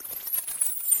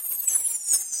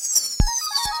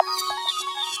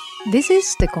This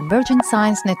is the Convergent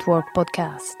Science Network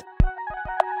podcast.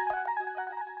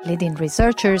 Leading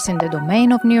researchers in the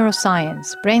domain of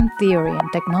neuroscience, brain theory,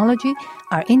 and technology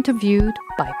are interviewed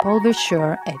by Paul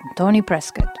Verschure and Tony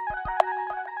Prescott.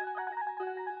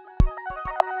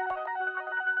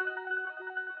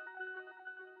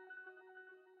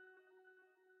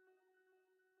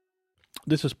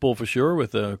 This is Paul Verschure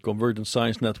with the Convergent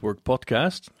Science Network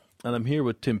podcast, and I'm here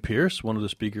with Tim Pearce, one of the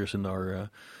speakers in our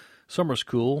summer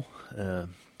school, the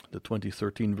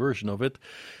 2013 version of it.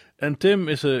 And Tim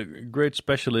is a great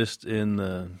specialist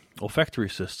in olfactory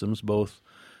systems, both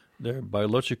their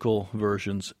biological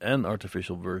versions and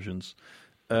artificial versions.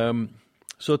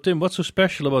 So Tim, what's so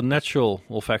special about natural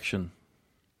olfaction?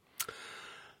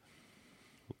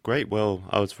 Great. Well,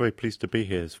 I was very pleased to be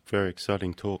here. It's very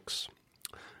exciting talks.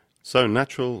 So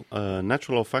natural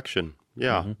olfaction.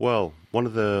 Yeah, Well, one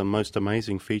of the most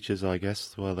amazing features, I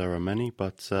guess, well, there are many,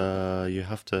 but you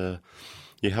have to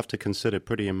consider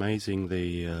pretty amazing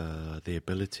the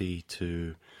ability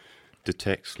to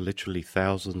detect literally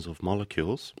thousands of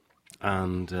molecules,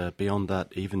 and beyond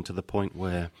that, even to the point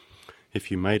where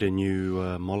if you made a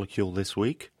new molecule this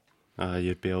week,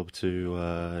 you'd be able to,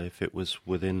 if it was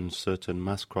within certain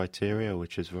mass criteria,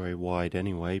 which is very wide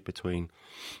anyway, between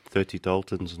 30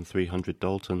 Daltons and 300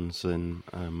 Daltons in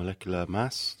molecular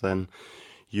mass, then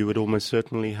you would almost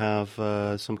certainly have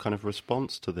some kind of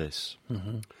response to this.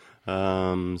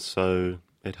 So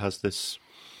it has this,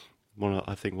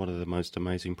 I think one of the most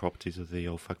amazing properties of the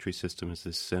olfactory system is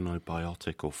this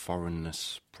xenobiotic or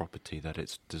foreignness property, that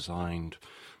it's designed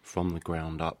from the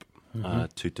ground up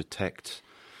to detect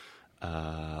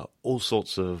all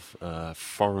sorts of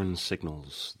foreign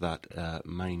signals that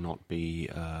may not be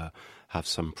have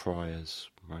some priors,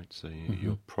 right? So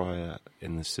your prior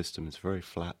in the system is very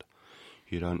flat.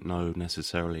 You don't know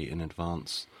necessarily in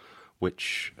advance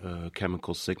which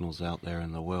chemical signals out there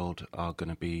in the world are going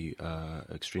to be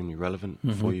extremely relevant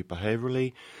for you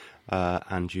behaviorally,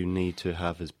 and you need to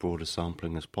have as broad a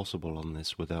sampling as possible on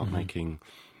this without making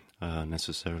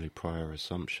necessarily prior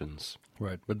assumptions.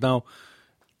 Right, but now,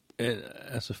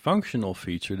 as a functional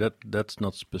feature, that's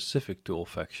not specific to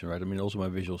olfaction, right? I mean, also my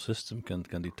visual system can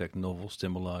detect novel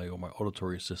stimuli, or my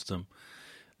auditory system.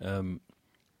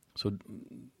 So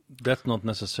that's not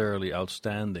necessarily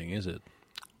outstanding, is it?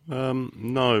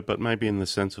 No, but maybe in the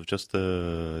sense of just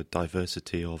the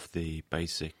diversity of the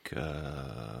basic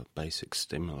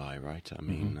stimuli, right? I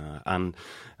mean,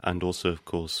 and also, of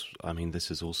course, I mean, this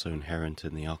is also inherent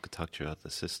in the architecture of the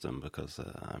system, because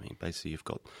I mean, basically, you've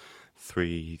got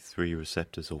three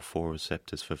receptors or four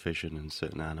receptors for vision in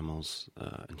certain animals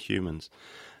and humans,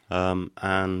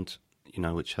 and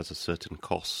which has a certain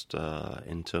cost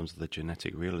in terms of the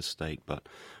genetic real estate. But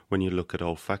when you look at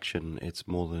olfaction, it's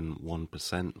more than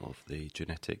 1% of the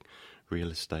genetic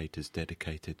real estate is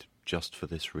dedicated just for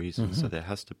this reason. So there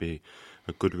has to be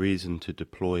a good reason to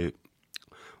deploy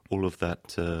all of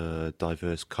that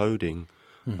diverse coding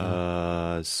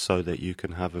so that you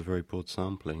can have a very broad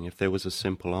sampling. If there was a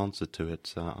simple answer to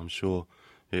it, I'm sure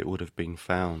it would have been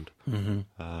found in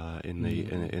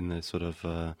the sort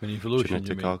of evolution,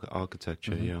 genetic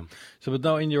architecture. Yeah. So, but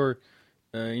now in your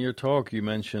talk, you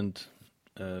mentioned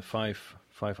five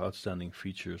outstanding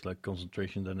features, like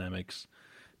concentration dynamics,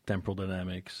 temporal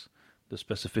dynamics, the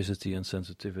specificity and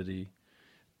sensitivity,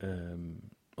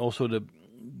 also the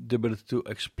ability to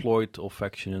exploit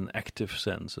olfaction in an active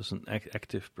sense, as an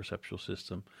active perceptual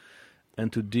system,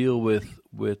 and to deal with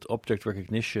object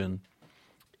recognition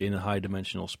in a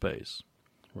high-dimensional space,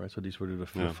 right? So these were the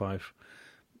five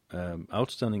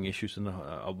outstanding issues, and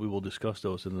we will discuss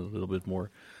those in a little bit more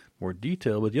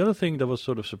detail. But the other thing that was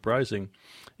sort of surprising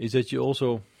is that you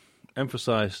also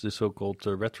emphasized the so-called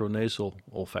retronasal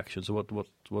olfaction. So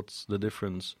what's the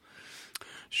difference?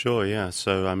 Sure, yeah.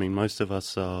 So, I mean, most of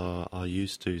us are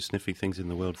used to sniffing things in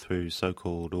the world through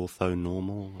so-called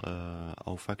orthonormal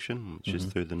olfaction, which is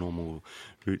through the normal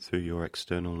route through your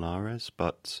external nares,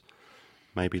 but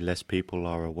maybe less people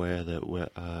are aware that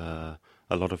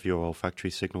a lot of your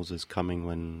olfactory signals is coming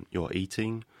when you're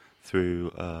eating through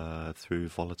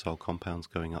volatile compounds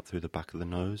going up through the back of the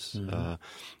nose,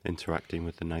 interacting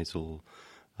with the nasal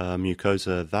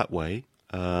mucosa that way.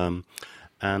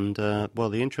 Well,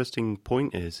 the interesting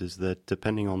point is that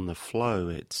depending on the flow,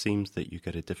 it seems that you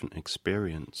get a different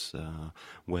experience,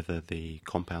 whether the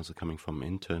compounds are coming from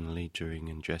internally during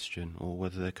ingestion or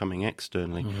whether they're coming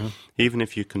externally. Even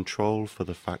if you control for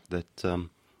the fact that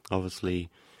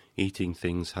obviously eating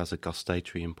things has a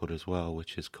gustatory input as well,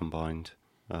 which is combined.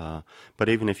 But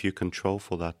even if you control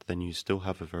for that, then you still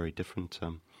have a very different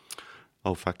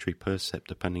olfactory percept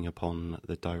depending upon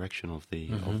the direction of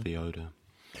the odor.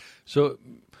 So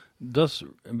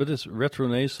But this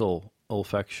retronasal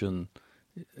olfaction,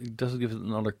 does it give it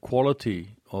another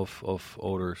quality of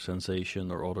odor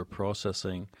sensation or odor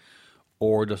processing,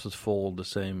 or does it fall the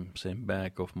same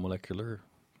bag of molecular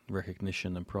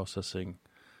recognition and processing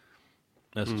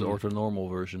as the orthonormal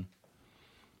version?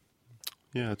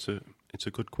 Yeah, it's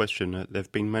a good question. There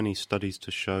have been many studies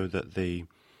to show that the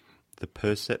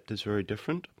percept is very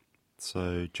different.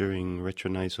 So during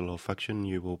retronasal olfaction,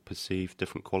 you will perceive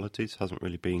different qualities. Hasn't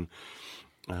really been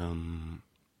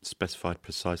specified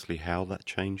precisely how that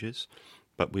changes,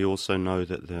 but we also know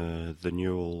that the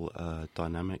neural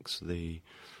dynamics,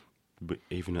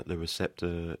 even at the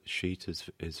receptor sheet,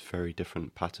 is very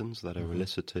different patterns that are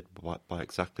elicited by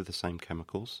exactly the same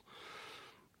chemicals,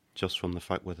 just from the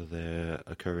fact whether they're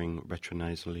occurring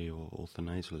retronasally or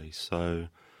orthonasally. So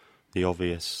the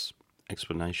obvious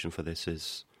explanation for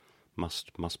this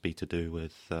must be to do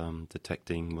with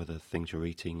detecting whether things you're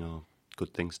eating are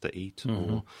good things to eat,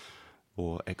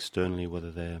 or externally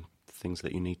whether they're things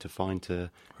that you need to find to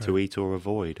eat or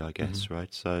avoid, I guess,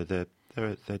 right? So there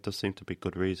does seem to be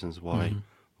good reasons why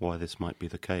this might be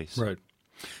the case. Right.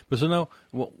 But so now,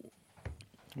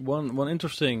 one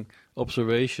interesting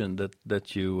observation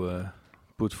that you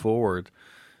put forward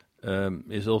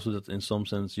is also that in some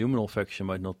sense human olfaction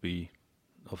might not be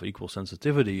of equal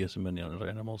sensitivity as in many other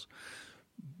animals,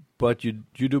 but you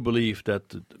do believe that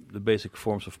the basic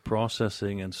forms of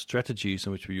processing and strategies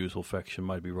in which we use olfaction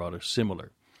might be rather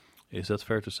similar. Is that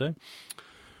fair to say?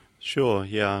 Sure,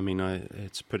 yeah. I mean,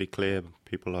 it's pretty clear.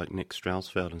 People like Nick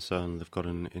Strausfeld and so on, they've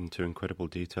gotten into incredible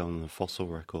detail in the fossil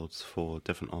records for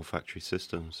different olfactory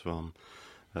systems, from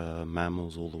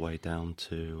mammals all the way down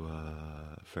to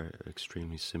very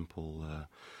extremely simple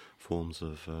forms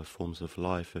of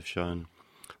life, have shown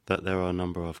that there are a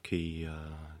number of key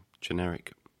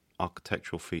generic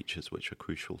architectural features which are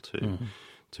crucial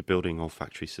to building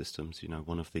olfactory systems. You know,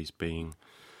 one of these being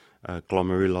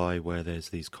glomeruli, where there's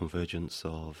these convergence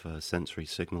of sensory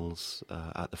signals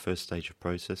at the first stage of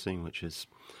processing, which is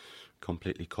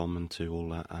completely common to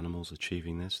all animals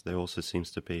achieving this. There also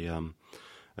seems to be a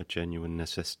genuine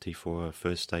necessity for a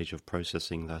first stage of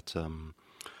processing that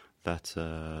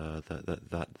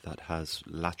has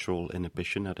lateral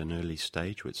inhibition at an early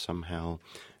stage, which somehow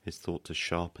is thought to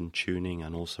sharpen tuning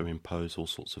and also impose all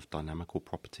sorts of dynamical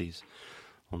properties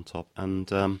on top.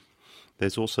 And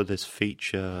there's also this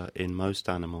feature in most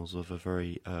animals of a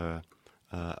very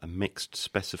a mixed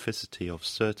specificity of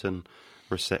certain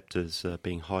receptors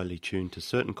being highly tuned to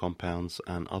certain compounds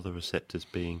and other receptors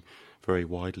being very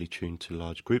widely tuned to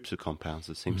large groups of compounds.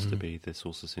 This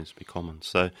also seems to be common.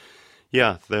 So,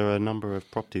 yeah, there are a number of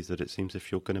properties that it seems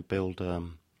if you're going to build,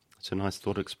 it's a nice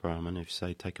thought experiment. If you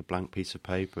say take a blank piece of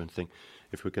paper and think,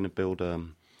 if we're going to build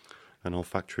an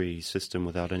olfactory system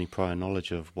without any prior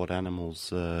knowledge of what animals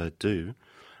do,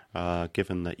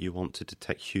 given that you want to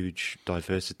detect huge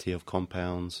diversity of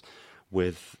compounds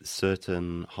with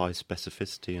certain high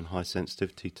specificity and high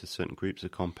sensitivity to certain groups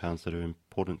of compounds that are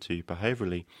important to you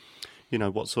behaviorally, you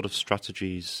know, what sort of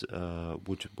strategies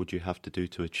would you have to do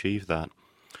to achieve that?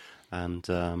 And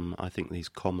I think these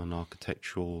common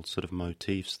architectural sort of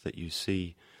motifs that you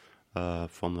see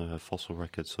from the fossil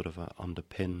records sort of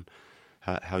underpin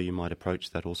how you might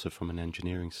approach that also from an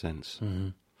engineering sense.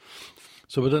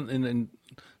 So, but then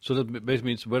so that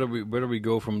basically means whether we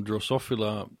go from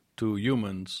Drosophila to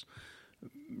humans,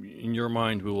 in your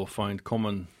mind, we will find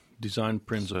common design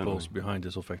principles behind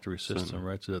this olfactory system,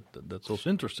 right? So that's also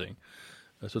interesting.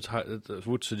 So it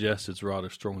would suggest it's rather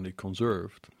strongly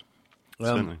conserved.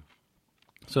 Certainly.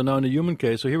 So now in the human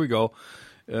case, so here we go.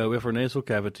 We have our nasal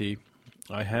cavity.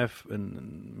 I have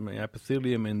my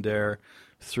epithelium in there,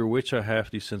 through which I have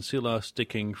the sensilla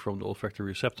sticking from the olfactory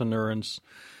receptor neurons.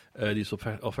 These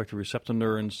olfactory receptor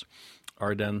neurons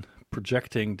are then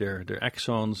projecting their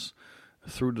axons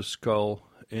through the skull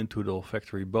into the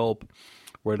olfactory bulb,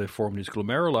 where they form these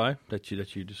glomeruli that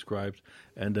you described,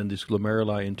 and then these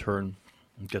glomeruli in turn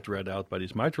get read out by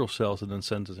these mitral cells and then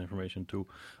send this information to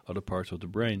other parts of the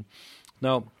brain.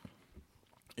 Now,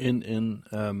 in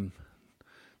the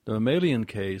mammalian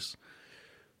case,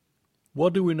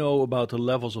 what do we know about the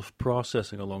levels of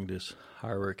processing along this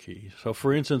hierarchy? So,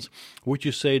 for instance, would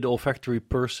you say the olfactory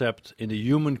percept in the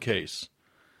human case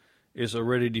is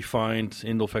already defined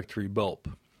in the olfactory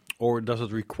bulb? Or does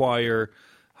it require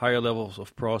higher levels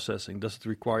of processing? Does it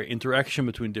require interaction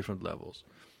between different levels?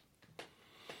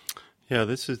 Yeah,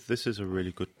 this is a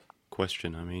really good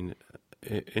question. I mean,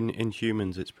 in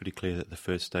humans, it's pretty clear that the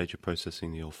first stage of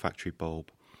processing the olfactory bulb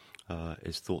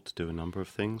is thought to do a number of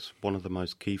things. One of the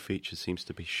most key features seems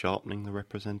to be sharpening the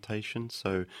representation,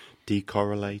 so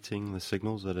decorrelating the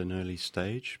signals at an early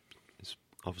stage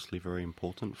obviously very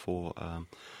important for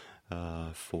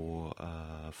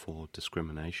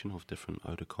discrimination of different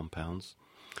odor compounds.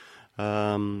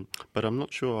 But I'm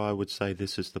not sure I would say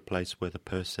this is the place where the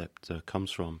percept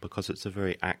comes from, because it's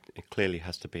it clearly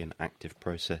has to be an active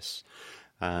process,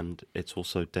 and it's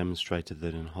also demonstrated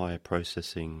that in higher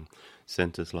processing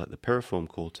centers like the piriform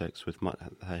cortex,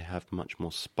 they have much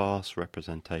more sparse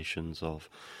representations of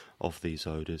these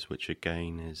odors, which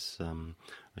again is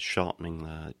sharpening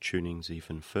the tunings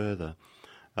even further.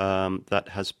 That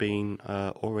has been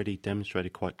already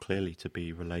demonstrated quite clearly to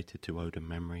be related to odor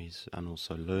memories and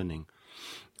also learning.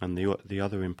 And the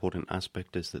other important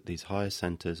aspect is that these higher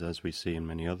centers, as we see in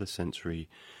many other sensory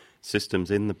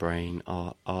systems in the brain,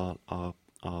 are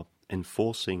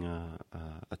enforcing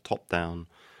a top-down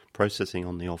processing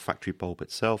on the olfactory bulb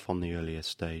itself on the earlier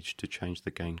stage to change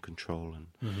the gain control and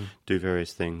do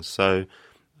various things. So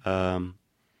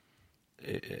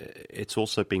it's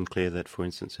also been clear that, for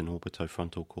instance, in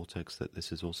orbitofrontal cortex, that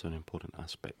this is also an important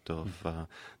aspect of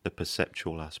the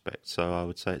perceptual aspect. So I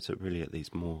would say it's really at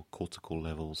these more cortical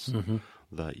levels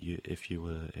that if you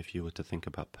were to think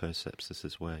about percepts, this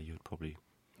is where you would probably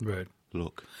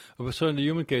look. So in the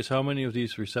human case, how many of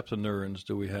these receptor neurons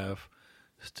do we have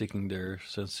sticking their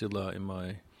sensilla in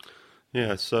my...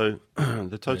 Yeah, so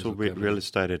the total real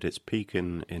estate at its peak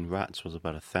in rats was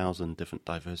about 1,000 different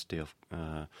diversity of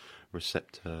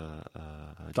receptor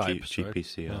types,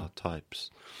 GPCR types.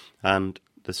 And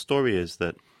the story is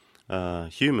that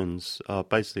humans are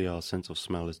basically, our sense of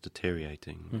smell is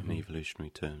deteriorating in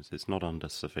evolutionary terms. It's not under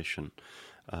sufficient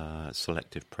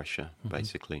selective pressure,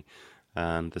 basically.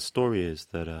 And the story is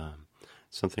that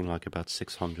something like about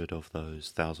 600 of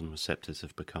those 1,000 receptors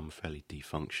have become fairly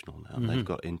defunctional now. They've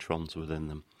got introns within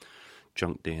them,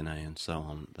 junk DNA and so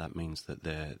on. That means that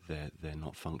they're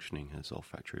not functioning as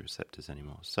olfactory receptors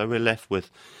anymore. So we're left with,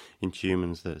 in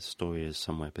humans, the story is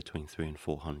somewhere between 300 and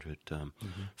 400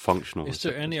 functional receptors.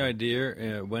 Is there any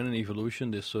idea when in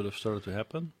evolution this sort of started to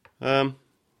happen?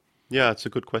 Yeah, it's a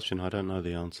good question. I don't know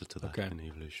the answer to that in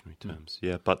evolutionary terms.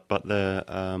 Yeah, but there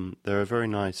are very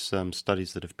nice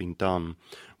studies that have been done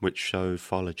which show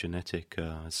phylogenetic.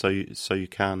 So you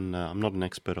can. I'm not an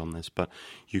expert on this, but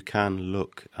you can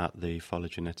look at the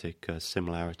phylogenetic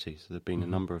similarities. There have been a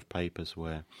number of papers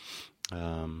where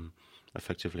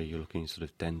effectively you're looking at sort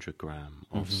of dendrogram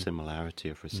of similarity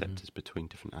of receptors between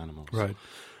different animals. Right.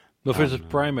 But for instance,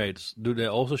 primates, do they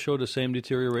also show the same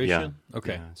deterioration? Yeah.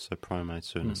 Okay. Yeah, so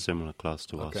primates are in a similar class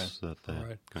to us, that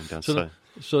they're going down.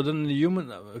 So then in the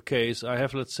human case, I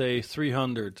have, let's say,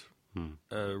 300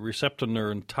 receptor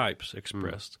neuron types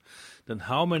expressed. Then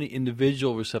how many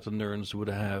individual receptor neurons would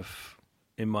I have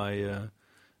in my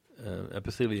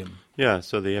epithelium? Yeah,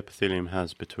 so the epithelium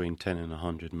has between 10 and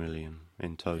 100 million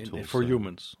in total. For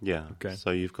humans? Yeah. Okay.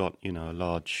 So you've got,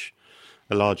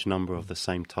 a large number of the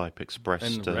same type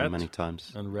expressed many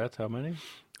times. And rat, how many?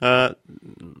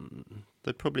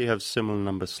 They probably have similar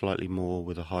numbers, slightly more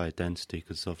with a higher density,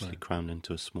 because obviously crammed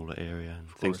into a smaller area. And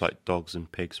things like dogs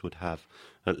and pigs would have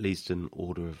at least an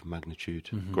order of magnitude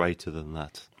greater than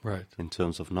that in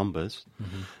terms of numbers,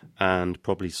 and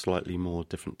probably slightly more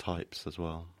different types as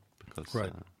well. Because,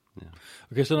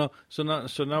 Okay, so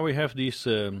now we have these,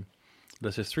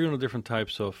 let's say, 300 different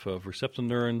types of receptor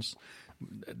neurons.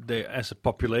 They, as a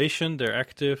population, they're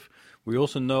active. We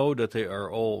also know that they are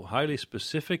all highly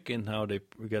specific in how they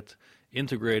get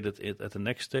integrated at the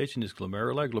next stage in this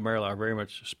glomeruli. Glomeruli are very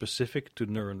much specific to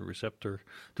neuron receptor,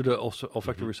 to the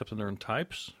olfactory receptor neuron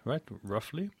types, right?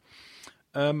 Roughly.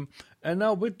 And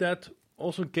now with that,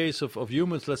 also in case of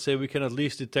humans, let's say we can at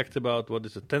least detect about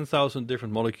 10,000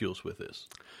 different molecules with this.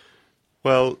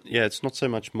 Well, yeah, it's not so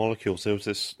much molecules. There was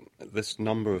this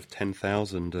number of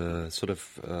 10,000 sort of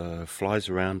flies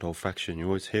around olfaction. You're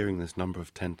always hearing this number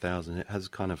of 10,000. It has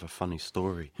kind of a funny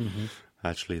story,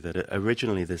 actually, that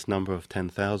originally this number of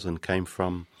 10,000 came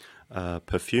from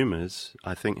perfumers,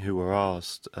 I think, who were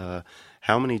asked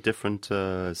how many different,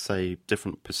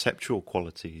 different perceptual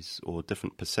qualities or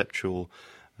different perceptual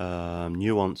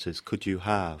nuances could you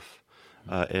have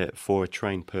for a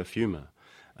trained perfumer.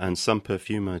 And some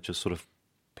perfumer just sort of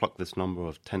plucked this number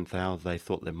of 10,000. They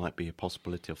thought there might be a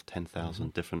possibility of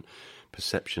 10,000 different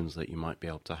perceptions that you might be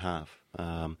able to have.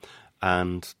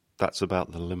 And that's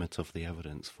about the limit of the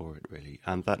evidence for it, really.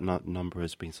 And that number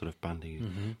has been sort of bandied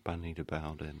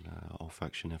about in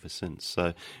olfaction ever since.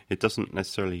 So it doesn't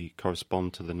necessarily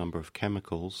correspond to the number of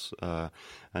chemicals. And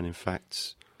in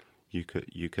fact, you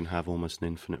can have almost an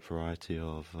infinite variety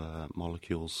of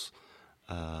molecules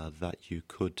that you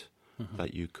could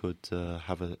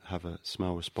have a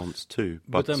smell response to.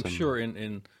 But I'm sure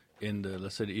in the,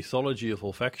 let's say, the ethology of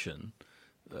olfaction,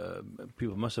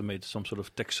 people must have made some sort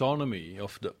of taxonomy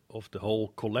of the whole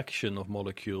collection of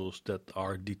molecules that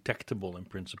are detectable in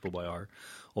principle by our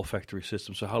olfactory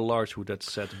system. So how large would that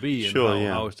set be, and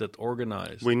how is that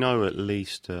organized? We know at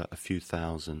least a few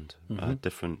thousand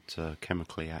different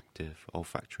chemically active,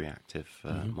 olfactory active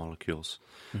molecules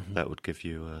that would give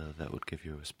you a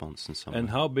response in some way. And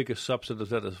how big a subset is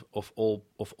that of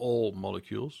all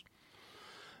molecules?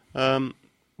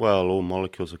 Well, all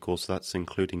molecules, of course, that's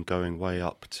including going way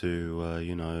up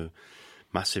to,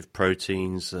 massive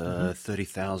proteins,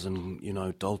 30,000,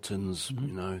 Daltons,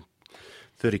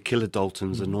 30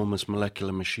 kilodaltons, enormous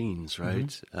molecular machines,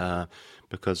 right?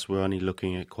 Because we're only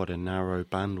looking at quite a narrow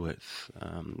bandwidth.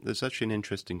 There's actually an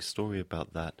interesting story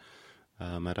about that.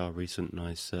 At our recent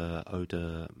nice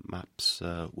Odor Maps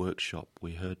workshop,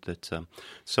 we heard that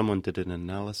someone did an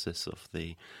analysis of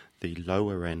the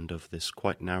lower end of this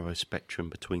quite narrow spectrum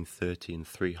between 30 and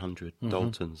 300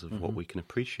 Daltons of what we can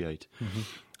appreciate.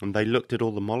 And they looked at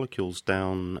all the molecules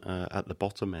down at the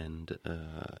bottom end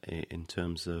in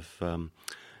terms of our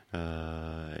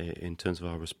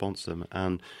response to them,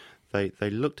 and they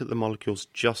looked at the molecules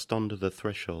just under the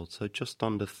threshold, so just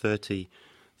under 30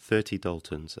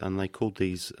 Daltons, and they called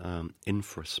these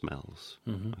infrasmells.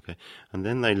 Okay, and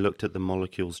then they looked at the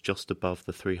molecules just above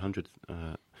the 300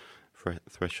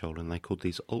 threshold, and they called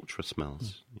these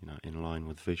ultrasmells. In line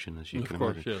with vision, as you can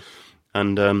imagine. Yes.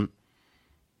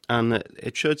 And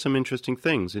it showed some interesting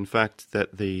things. In fact,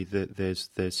 that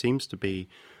there seems to be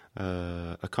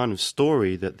a kind of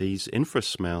story that these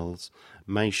infrasmells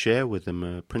may share with them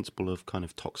a principle of kind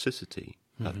of toxicity.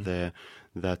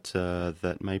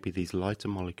 That maybe these lighter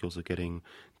molecules are getting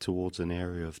towards an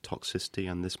area of toxicity,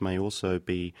 and this may also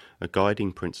be a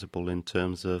guiding principle in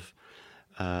terms of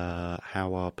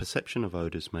how our perception of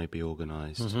odors may be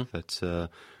organized. That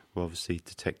we're obviously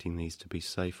detecting these to be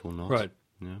safe or not. Right.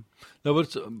 Yeah. No,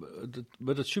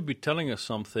 but it should be telling us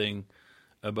something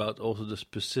about also the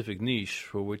specific niche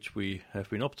for which we have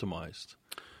been optimized.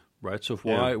 Right, so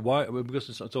why?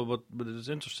 Because but it is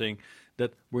interesting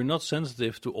that we're not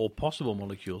sensitive to all possible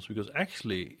molecules, because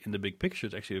actually, in the big picture,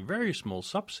 it's actually a very small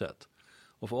subset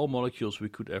of all molecules we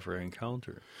could ever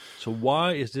encounter. So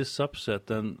why is this subset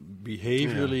then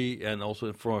behaviorally and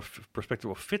also from a perspective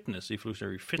of fitness,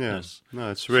 evolutionary fitness? No,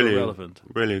 it's really relevant.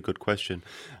 Really a good question.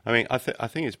 I mean, I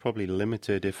think it's probably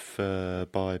limited if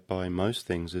by most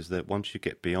things is that once you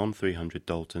get beyond 300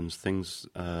 Daltons, things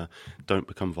don't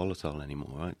become volatile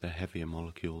anymore. Right? They're heavier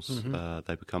molecules.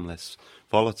 They become less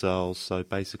volatile. So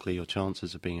basically, your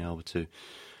chances of being able to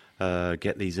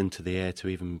get these into the air to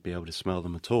even be able to smell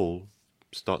them at all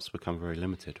starts to become very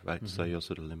limited, right? So you're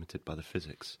sort of limited by the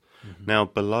physics. Now,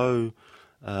 below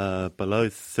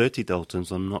 30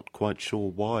 Daltons, I'm not quite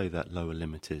sure why that lower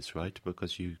limit is, right?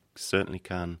 Because you certainly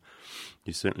can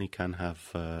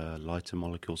have lighter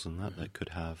molecules than that could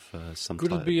have some.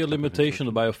 Could it be a limitation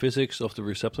of the biophysics of the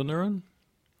receptor neuron?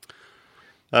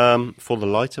 For the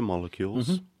lighter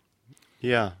molecules,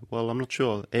 yeah. Well, I'm not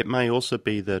sure. It may also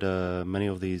be that many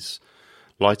of these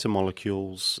lighter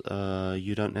molecules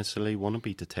you don't necessarily want to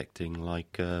be detecting,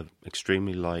 like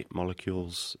extremely light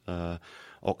molecules,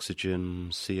 oxygen,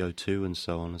 CO2 and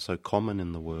so on, are so common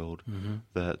in the world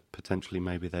that potentially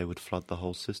maybe they would flood the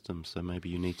whole system. So maybe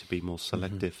you need to be more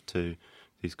selective to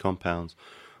these compounds.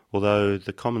 Although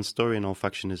the common story in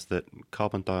olfaction is that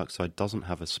carbon dioxide doesn't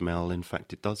have a smell. In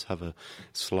fact, it does have a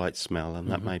slight smell, and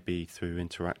that may be through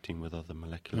interacting with other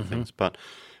molecular things. But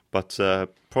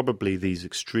probably these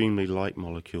extremely light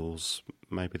molecules,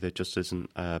 maybe there just isn't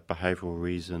a behavioral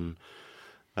reason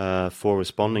for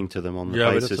responding to them on the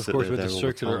basis but that's, of course, that they're with the all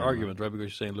circular the time, argument, right? Because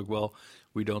you're saying, look, well,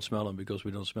 we don't smell them because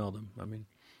we don't smell them. I mean,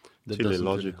 it's really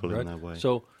logical right? in that way.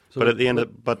 So but at the end,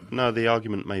 the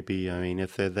argument may be, I mean,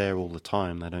 if they're there all the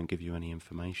time, they don't give you any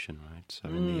information, right? So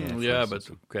in the air, but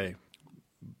okay.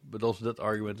 But also that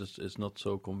argument is not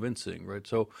so convincing, right?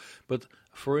 So, but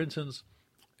for instance,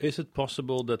 is it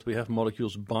possible that we have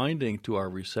molecules binding to our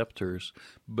receptors,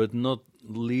 but not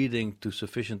leading to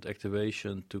sufficient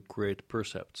activation to create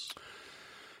percepts?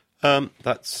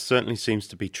 That certainly seems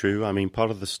to be true. I mean,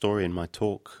 part of the story in my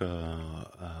talk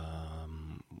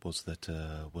was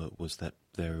that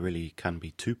there really can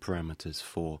be two parameters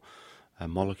for a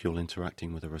molecule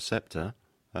interacting with a receptor.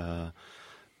 For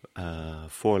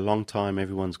a long time,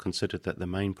 everyone's considered that the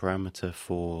main parameter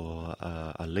for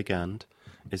a ligand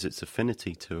is its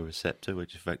affinity to a receptor,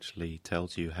 which effectively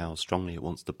tells you how strongly it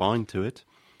wants to bind to it.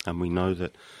 And we know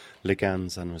that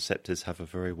ligands and receptors have a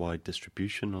very wide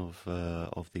distribution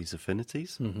of these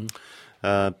affinities.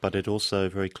 But it's also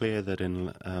very clear that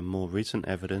in more recent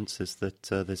evidence is that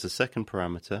there's a second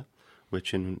parameter,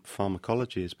 which in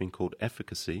pharmacology has been called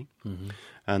efficacy.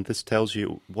 And this tells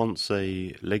you once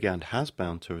a ligand has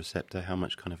bound to a receptor, how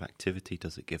much kind of activity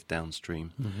does it give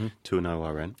downstream to an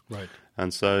ORN. Right.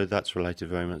 And so that's related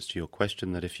very much to your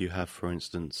question that if you have, for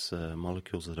instance,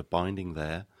 molecules that are binding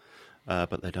there,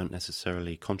 but they don't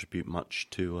necessarily contribute much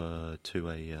to a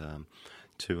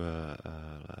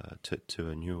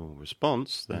neural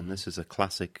response, then this is a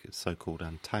classic so-called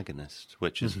antagonist,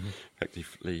 which is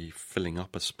effectively filling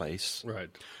up a space, Right.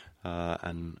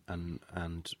 and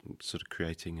sort of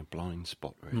creating a blind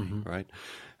spot, really, right?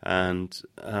 And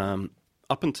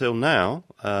up until now,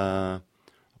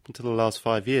 up until the last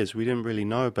 5 years, we didn't really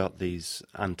know about these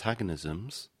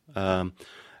antagonisms.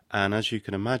 And as you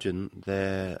can imagine,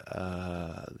 they're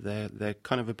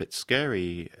kind of a bit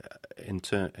scary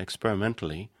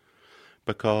experimentally,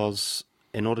 because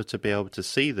in order to be able to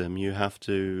see them, you have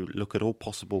to look at all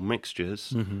possible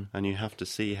mixtures, and you have to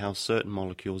see how certain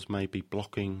molecules may be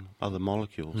blocking other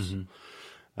molecules.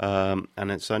 And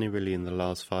it's only really in the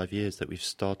last 5 years that we've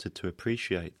started to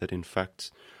appreciate that, in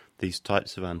fact, these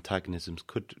types of antagonisms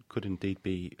could indeed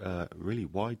be really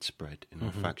widespread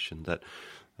in fashion, that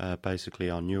basically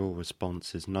our neural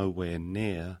response is nowhere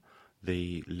near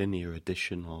the linear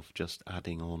addition of just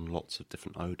adding on lots of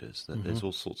different odors. That there's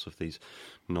all sorts of these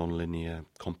non-linear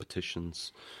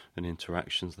competitions and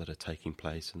interactions that are taking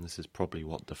place, and this is probably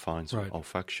what defines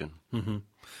olfaction.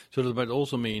 So that might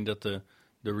also mean that the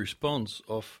response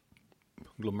of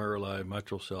glomeruli,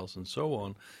 mitral cells, and so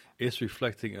on is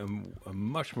reflecting a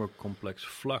much more complex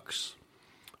flux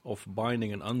of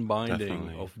binding and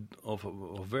unbinding of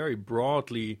very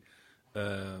broadly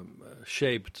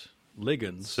shaped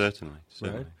ligands. Certainly.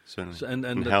 Right? So,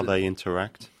 and how they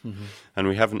interact. And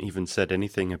we haven't even said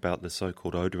anything about the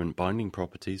so-called odorant binding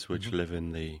properties, which live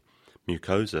in the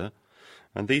mucosa.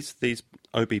 And these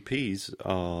OBPs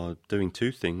are doing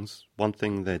two things. One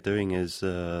thing they're doing is,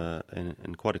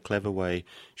 in quite a clever way,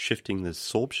 shifting the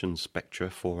absorption spectra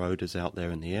for odors out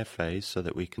there in the air phase so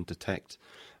that we can detect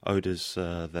odors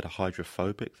that are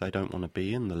hydrophobic. They don't want to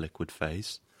be in the liquid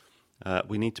phase.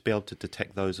 We need to be able to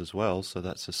detect those as well, so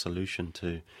that's a solution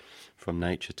from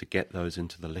nature to get those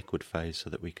into the liquid phase so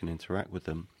that we can interact with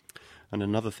them. And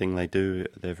another thing they do,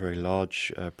 they're very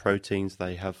large proteins.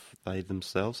 They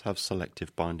themselves have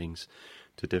selective bindings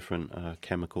to different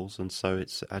chemicals, and so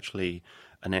it's actually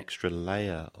an extra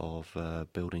layer of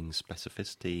building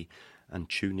specificity and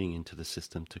tuning into the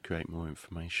system to create more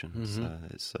information. So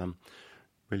it's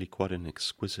really quite an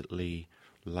exquisitely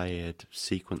layered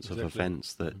sequence of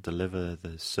events that deliver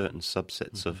the certain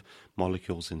subsets of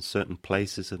molecules in certain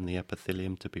places in the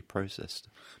epithelium to be processed.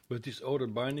 But these odor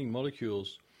binding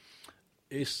molecules,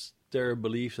 is there a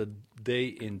belief that they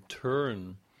in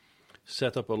turn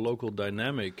set up a local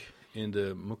dynamic in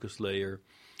the mucus layer,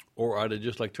 or are they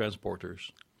just like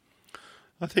transporters?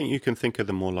 I think you can think of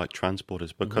them more like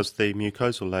transporters, because the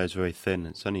mucosal layer is very thin.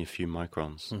 It's only a few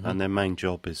microns, and their main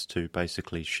job is to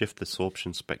basically shift the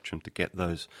absorption spectrum to get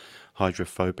those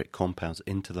hydrophobic compounds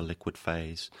into the liquid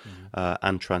phase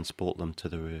and transport them to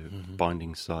the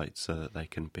binding site so that they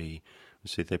can be.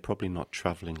 See, they're probably not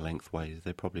traveling lengthways.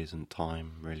 There probably isn't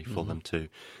time really for them to,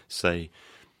 say,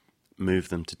 move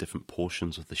them to different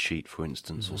portions of the sheet, for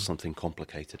instance, or something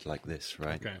complicated like this,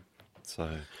 right? Okay.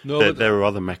 So No, there are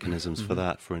other mechanisms for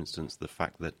that. For instance, the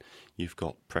fact that you've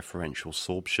got preferential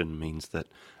sorption means that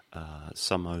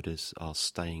some odors are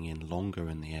staying in longer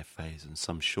in the air phase and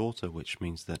some shorter, which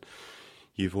means that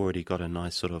you've already got a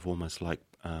nice sort of almost like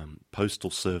postal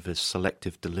service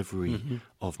selective delivery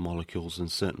of molecules in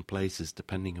certain places,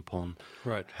 depending upon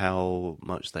how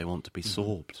much they want to be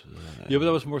sorbed. Yeah, but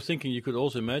I was more thinking you could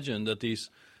also imagine that these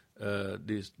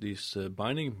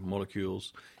binding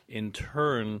molecules in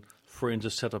turn, for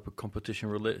instance, set up a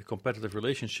competitive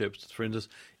relationships. For instance,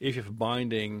 if you have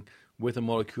binding with a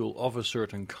molecule of a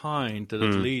certain kind, that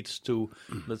it leads to,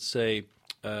 let's say,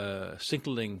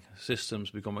 signaling systems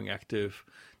becoming active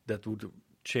that would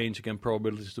change again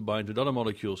probabilities to bind with other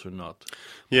molecules or not.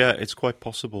 Yeah, it's quite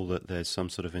possible that there's some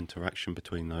sort of interaction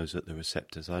between those at the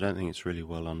receptors. I don't think it's really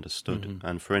well understood.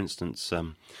 And for instance,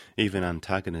 even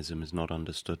antagonism is not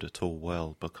understood at all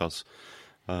well, because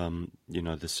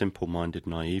the simple-minded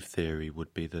naive theory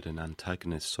would be that an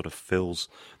antagonist sort of fills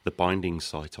the binding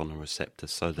site on a receptor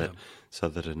so that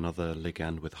another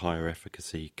ligand with higher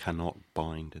efficacy cannot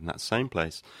bind in that same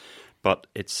place. But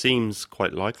it seems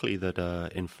quite likely that,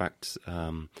 in fact, there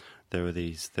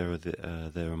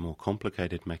are more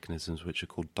complicated mechanisms which are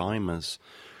called dimers,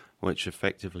 which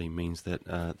effectively means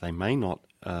that they may not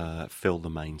fill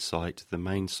the main site. The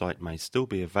main site may still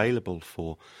be available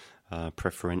for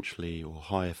preferentially or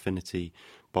high affinity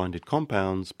binded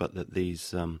compounds, but that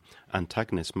these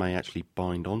antagonists may actually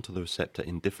bind onto the receptor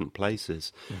in different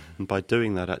places, and by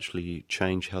doing that actually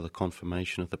change how the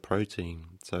conformation of the protein.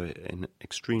 So in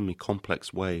extremely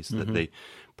complex ways that the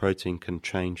protein can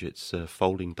change its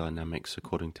folding dynamics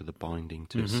according to the binding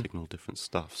to signal different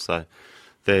stuff. So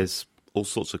there's all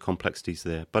sorts of complexities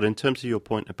there. But in terms of your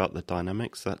point about the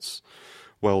dynamics, that's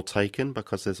well taken,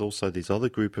 because there's also this other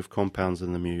group of compounds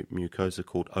in the mucosa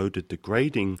called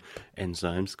odor-degrading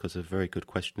enzymes, because a very good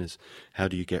question is, how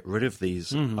do you get rid of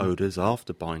these odors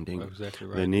after binding? Exactly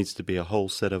right. There needs to be a whole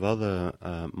set of other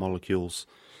molecules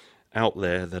out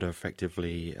there that are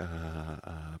effectively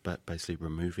basically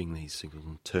removing these signals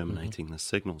and terminating the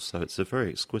signals. So it's a very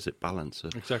exquisite balance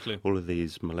of all of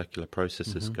these molecular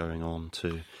processes going on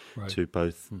to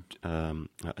both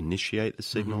initiate the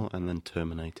signal and then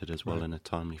terminate it as well in a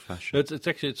timely fashion.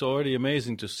 It's already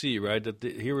amazing to see, right? That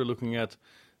here we're looking at,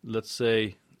 let's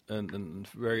say, a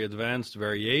very advanced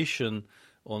variation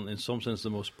on, in some sense, the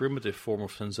most primitive form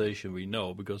of sensation we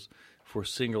know, because for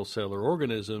single-cellular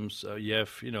organisms, you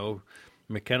have,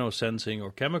 mechanosensing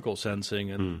or chemical sensing,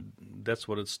 and that's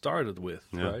what it started with,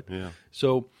 right? Yeah.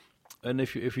 So, and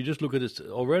if you just look at it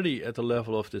already at the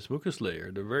level of this mucus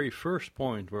layer, the very first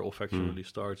point where olfaction really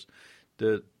starts,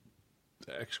 the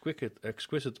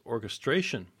exquisite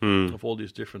orchestration of all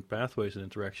these different pathways and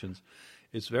interactions,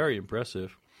 is very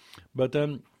impressive. But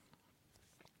then,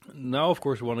 now, of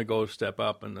course, we want to go a step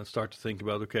up and start to think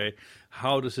about, okay,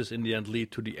 how does this in the end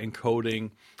lead to the encoding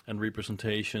and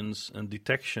representations and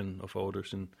detection of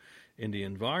odors in the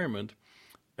environment?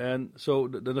 And so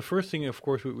the first thing, of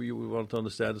course, we want to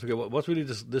understand is, okay, what's really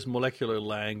this molecular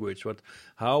language?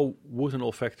 How would an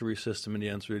olfactory system in the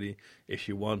end really, if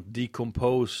you want,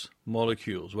 decompose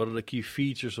molecules? What are the key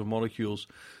features of molecules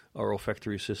our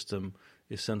olfactory system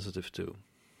is sensitive to?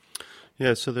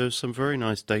 Yeah, so there's some very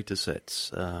nice data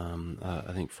sets.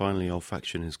 I think finally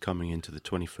olfaction is coming into the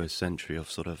 21st century of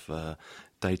sort of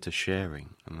data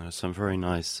sharing. And there are some very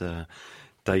nice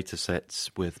data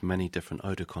sets with many different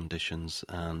odor conditions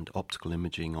and optical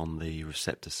imaging on the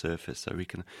receptor surface. So we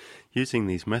can, using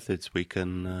these methods, we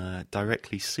can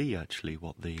directly see actually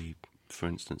what the, for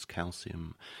instance,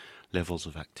 calcium levels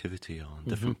of activity are on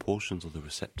different portions of the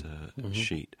receptor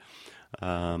sheet.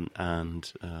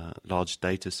 And large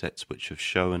data sets which have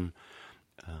shown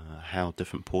how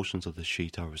different portions of the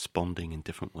sheet are responding in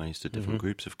different ways to different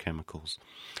groups of chemicals.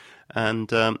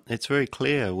 And it's very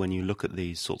clear when you look at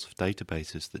these sorts of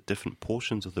databases that different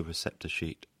portions of the receptor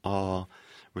sheet are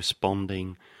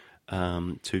responding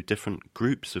to different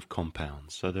groups of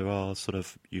compounds. So there are sort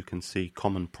of, you can see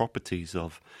common properties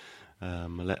of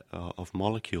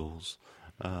molecules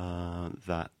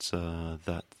that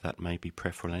may be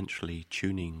preferentially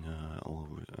tuning or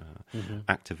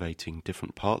activating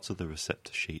different parts of the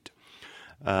receptor sheet.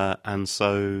 And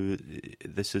so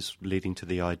this is leading to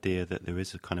the idea that there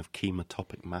is a kind of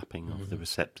chemotopic mapping of the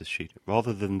receptor sheet.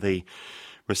 Rather than the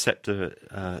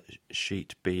receptor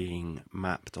sheet being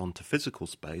mapped onto physical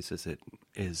space as it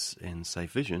is in, say,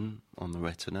 vision on the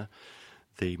retina,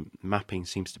 the mapping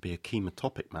seems to be a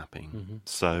chemotopic mapping.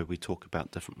 So we talk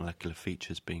about different molecular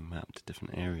features being mapped to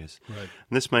different areas. Right. And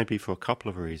this may be for a couple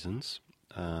of reasons,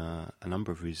 a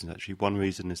number of reasons actually. One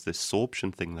reason is this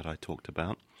sorption thing that I talked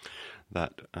about,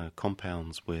 that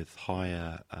compounds with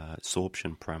higher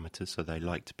sorption parameters, so they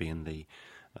like to be in the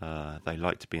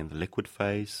liquid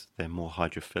phase. They're more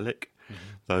hydrophilic.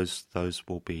 Those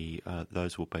will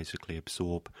basically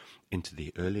absorb into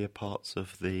the earlier parts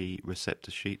of the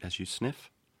receptor sheet as you sniff.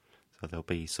 So they'll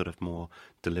be sort of more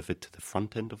delivered to the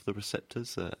front end of the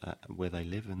receptors where they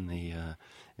live in the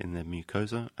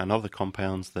mucosa. And other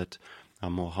compounds that are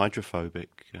more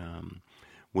hydrophobic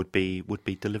would be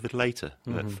delivered later,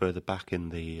 further back in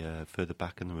the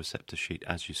receptor sheet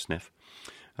as you sniff.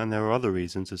 And there are other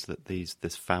reasons, is that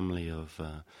this family of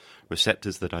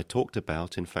receptors that I talked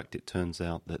about, in fact, it turns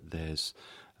out that there's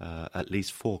at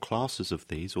least 4 classes of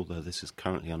these, although this is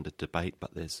currently under debate,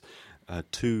 but there's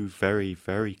 2 very,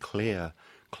 very clear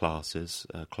classes,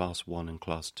 class 1 and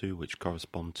class 2, which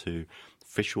correspond to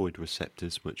fishoid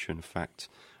receptors, which in fact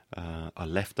are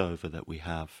left over that we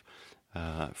have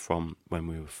from when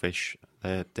we were fish.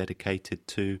 They're dedicated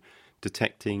to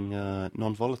detecting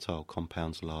non-volatile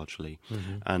compounds largely,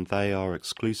 and they are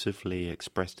exclusively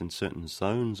expressed in certain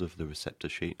zones of the receptor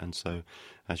sheet. And so,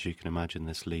 as you can imagine,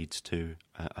 this leads to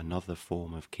another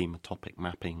form of chemotopic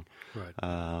mapping,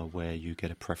 where you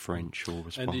get a preferential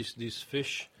response. And these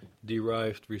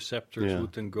fish-derived receptors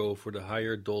would then go for the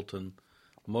higher Dalton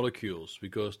molecules,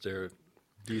 because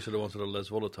these are the ones that are less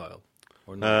volatile.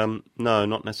 or not? No,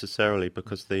 not necessarily,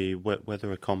 because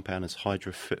whether a compound is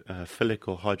hydrophilic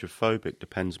or hydrophobic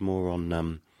depends more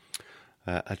on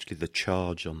actually the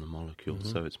charge on the molecule.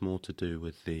 So it's more to do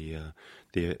with the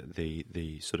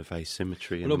sort of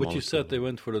asymmetry. In No, the but you said they molecule.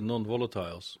 went for the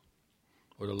non-volatiles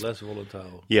or the less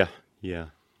volatile. Yeah.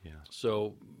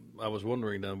 So I was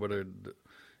wondering then whether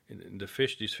in the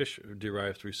fish, these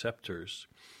fish-derived receptors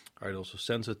are also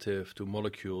sensitive to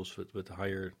molecules with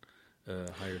higher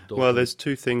Dalton. Well, there's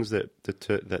two things that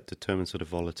determine sort of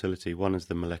volatility. One is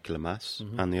the molecular mass,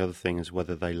 and the other thing is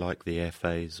whether they like the air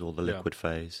phase or the liquid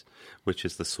phase, which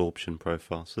is the sorption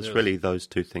profile. So it's really those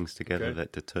two things together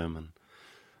that determine.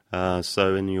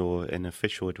 So in a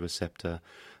fish oil receptor,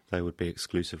 they would be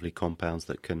exclusively compounds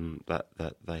that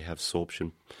they have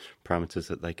sorption parameters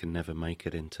that they can never make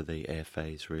it into the air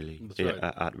phase really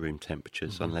at room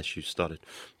temperatures unless you started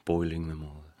boiling them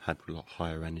or had a lot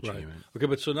higher energy. Right. Okay,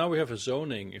 but so now we have a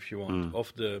zoning, if you want,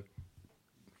 of the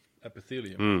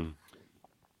epithelium.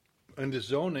 And the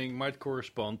zoning might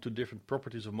correspond to different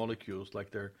properties of molecules,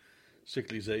 like their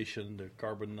cyclization, their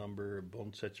carbon number,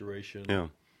 bond saturation,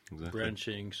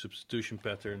 branching, substitution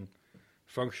pattern,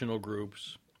 functional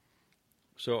groups.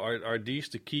 So are these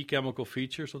the key chemical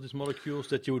features of these molecules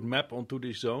that you would map onto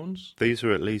these zones? These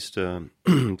are at least a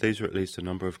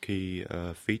number of key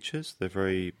features.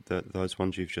 Those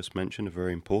ones you've just mentioned are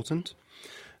very important.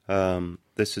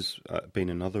 This has been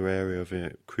another area of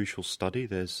a crucial study.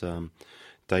 There's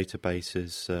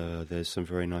databases. There's some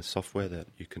very nice software that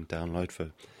you can download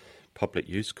for public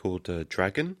use called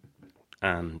Dragon.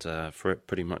 And for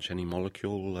pretty much any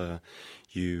molecule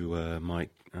you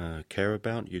might care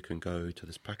about, you can go to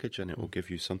this package and it will give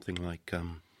you something like,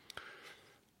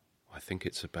 I think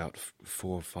it's about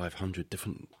 400 or 500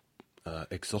 different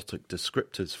exotic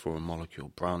descriptors for a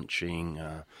molecule, branching,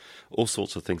 all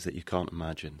sorts of things that you can't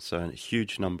imagine. So a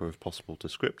huge number of possible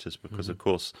descriptors because, of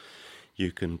course,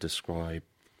 you can describe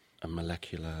a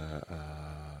molecular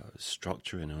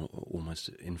structure in an almost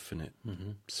infinite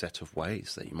set of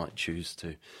ways that you might choose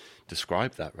to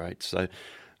describe that, right? So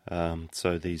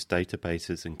these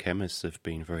databases and chemists have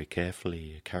been very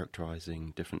carefully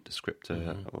characterizing different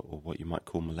descriptor or what you might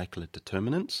call molecular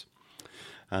determinants.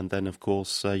 And then, of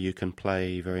course, you can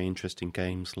play very interesting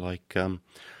games like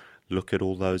look at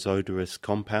all those odorous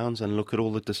compounds and look at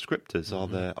all the descriptors.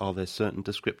 Are there certain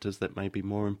descriptors that may be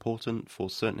more important for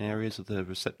certain areas of the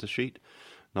receptor sheet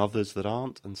and others that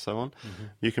aren't, and so on?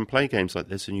 You can play games like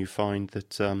this and you find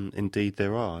that indeed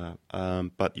there are.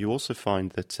 But you also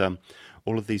find that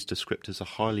all of these descriptors are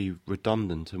highly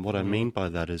redundant. And what I mean by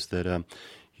that is that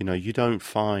you don't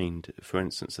find, for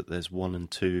instance, that there's one or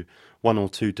two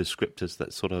descriptors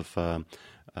that sort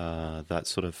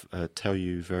of tell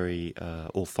you very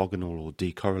orthogonal or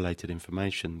decorrelated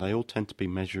information. They all tend to be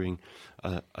measuring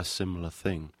a similar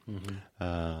thing.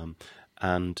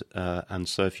 And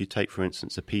so if you take, for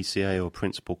instance, a PCA or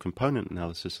principal component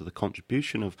analysis of the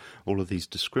contribution of all of these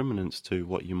discriminants to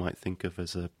what you might think of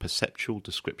as a perceptual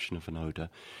description of an odor,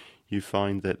 you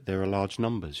find that there are large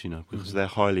numbers, because they're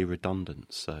highly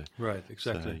redundant. So right,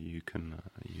 exactly. So you can.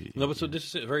 So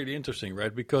this is very interesting,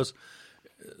 right? Because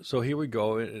so here we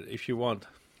go. If you want,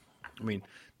 I mean,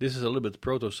 this is a little bit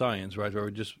proto-science, right? Where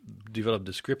we just develop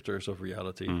descriptors of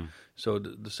reality. So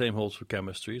the same holds for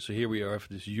chemistry. So here we have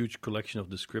this huge collection of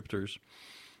descriptors.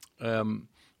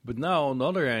 But now, on the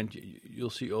other hand, you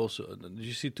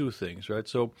see two things, right?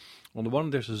 So, on the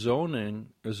one, there's a zoning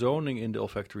in the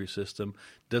olfactory system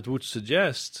that would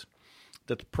suggest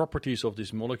that the properties of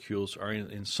these molecules are,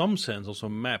 in some sense, also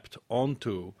mapped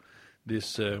onto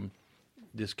this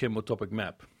chemotopic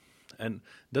map, and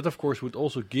that, of course, would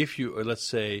also give you, let's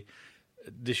say,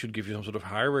 this should give you some sort of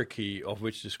hierarchy of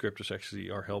which descriptors actually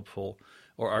are helpful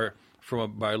or are, from a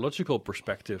biological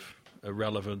perspective,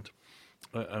 relevant.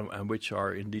 And which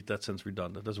are indeed that sense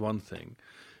redundant. That's one thing.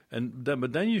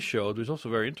 But then you showed, which is also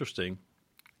very interesting,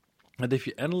 that if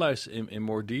you analyze in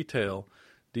more detail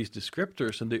these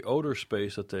descriptors and the odor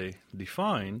space that they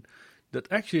define, that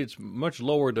actually it's much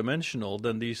lower dimensional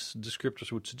than these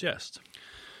descriptors would suggest.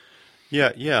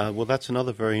 Yeah. Well, that's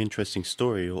another very interesting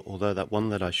story, although that one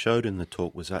that I showed in the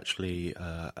talk was actually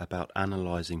about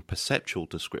analyzing perceptual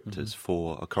descriptors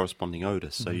for a corresponding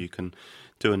odor. So you can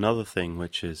do another thing,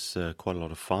 which is quite a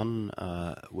lot of fun,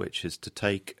 which is to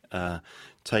take a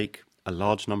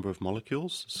large number of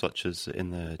molecules, such as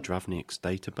in the Dravnieks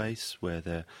database, where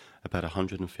there about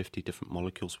 150 different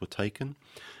molecules were taken,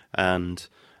 and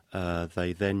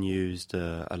they then used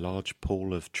a large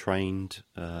pool of trained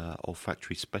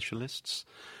olfactory specialists,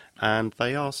 and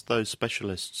they asked those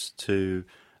specialists to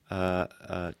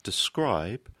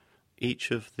describe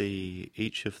each of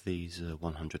these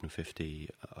 150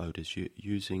 odors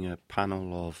using a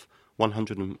panel of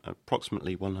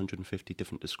approximately 150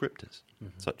 different descriptors,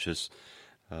 such as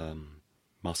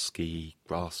musky,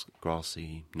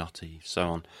 grassy, nutty,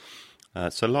 so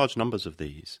on. So large numbers of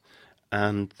these.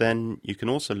 And then you can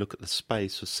also look at the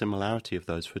space or similarity of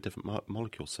those for different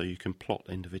molecules. So you can plot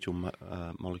individual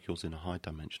molecules in a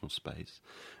high-dimensional space,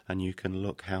 and you can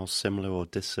look how similar or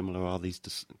dissimilar are these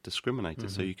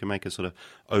discriminators. So you can make a sort of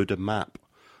odor map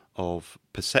of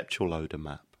perceptual odor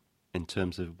map in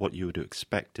terms of what you would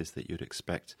expect is that you'd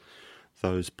expect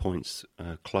those points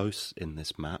close in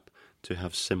this map to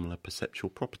have similar perceptual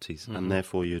properties, and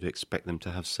therefore you'd expect them to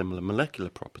have similar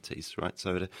molecular properties, right?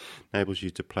 So it enables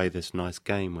you to play this nice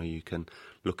game where you can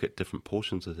look at different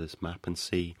portions of this map and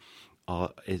see,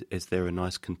 is there a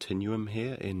nice continuum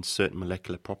here in certain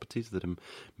molecular properties that are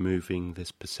moving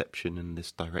this perception in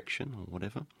this direction or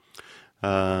whatever.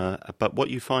 But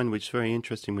what you find, which is very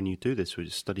interesting when you do this, which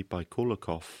is studied by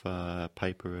Kulikov, a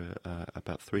paper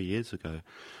about 3 years ago,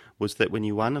 was that when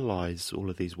you analyze all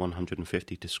of these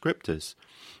 150 descriptors,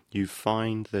 you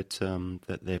find that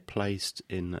that they're placed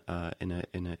in a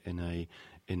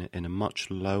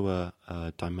much lower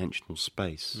dimensional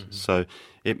space. So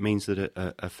it means that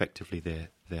effectively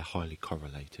they're highly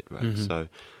correlated, right? So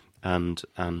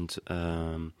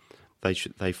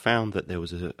they found that there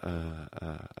was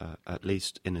at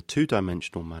least in a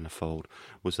two-dimensional manifold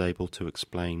was able to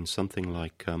explain something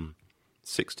like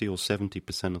 60 or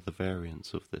 70% of the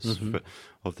variance of this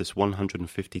of this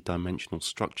 150-dimensional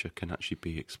structure can actually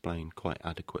be explained quite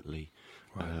adequately,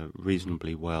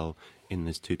 reasonably well in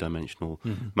this two-dimensional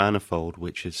manifold,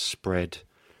 which is spread.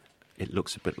 It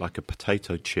looks a bit like a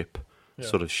potato chip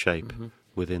sort of shape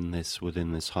within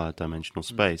this higher dimensional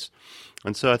space,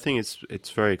 and so I think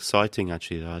it's very exciting.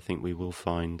 Actually, I think we will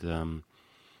find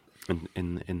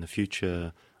in the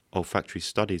future olfactory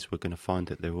studies, we're going to find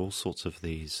that there are all sorts of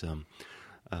these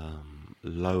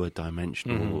lower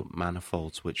dimensional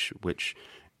manifolds, which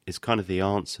is kind of the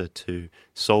answer to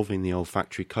solving the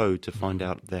olfactory code to find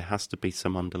out there has to be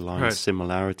some underlying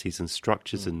similarities and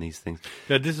structures in these things.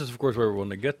 Yeah, this is of course where we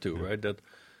want to get to, right? That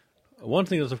one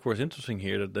thing that's of course interesting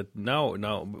here that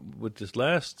now with this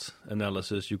last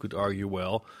analysis, you could argue,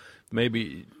 well,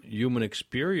 maybe human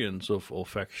experience of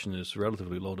olfaction is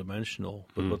relatively low dimensional,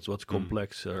 but what's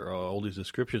complex are all these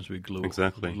descriptions we glue on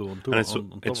top.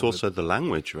 And it's also the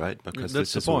language, right? Because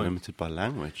this is all limited by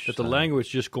language. That the language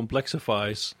just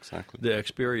complexifies the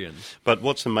experience. But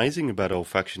what's amazing about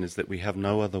olfaction is that we have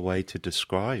no other way to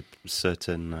describe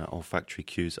certain olfactory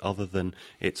cues other than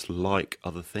it's like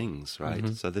other things, right?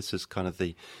 So this is kind of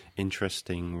the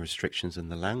interesting restrictions in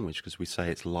the language, because we say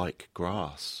it's like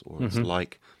grass or it's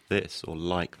like this or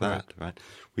like that, right?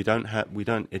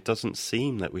 It doesn't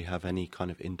seem that we have any kind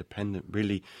of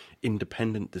really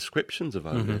independent descriptions of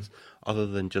odors other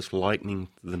than just likening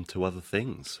them to other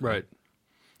things. Right.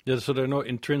 Yeah, so there are no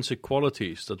intrinsic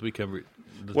qualities that we can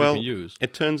use.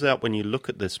 It turns out when you look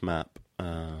at this map,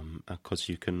 because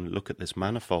you can look at this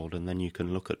manifold and then you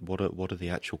can look at what are the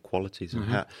actual qualities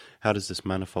and how does this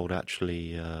manifold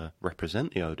actually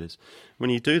represent the odors.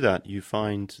 When you do that, you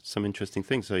find some interesting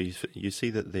things. So you see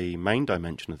that the main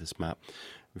dimension of this map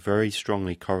very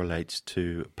strongly correlates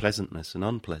to pleasantness and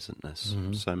unpleasantness.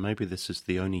 So maybe this is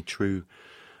the only true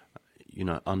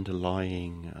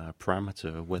underlying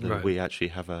parameter of whether we actually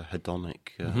have a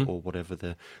hedonic or whatever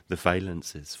the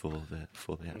valence is for the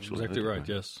actual. Exactly right.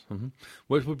 Yes.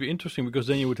 Well, it would be interesting because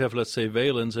then you would have, let's say,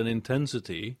 valence and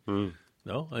intensity.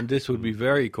 No, and this would be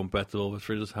very compatible with,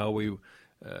 for instance, how we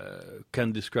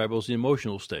can describe also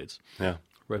emotional states. Yeah.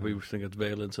 Right. We would think at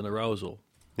valence and arousal.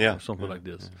 Yeah, or something like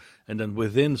this. And then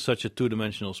within such a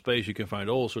two-dimensional space, you can find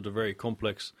all sorts of very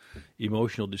complex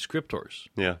emotional descriptors.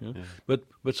 But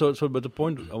the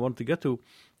point I want to get to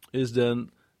is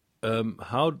then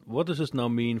what does this now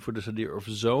mean for this idea of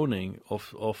zoning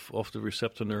of the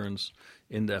receptor neurons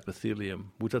in the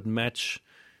epithelium? Would it match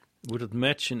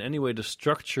in any way the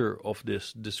structure of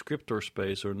this descriptor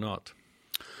space or not?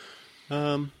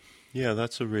 Yeah,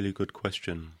 that's a really good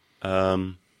question.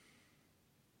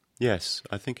 Yes,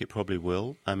 I think it probably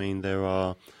will. I mean, there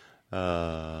are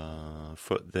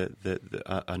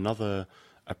another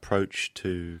approach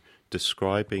to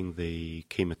describing the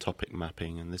chemotopic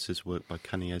mapping, and this is work by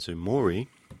Kaniezo Mori,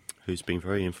 who's been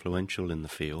very influential in the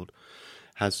field,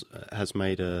 has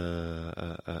made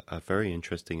a very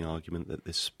interesting argument that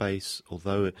this space,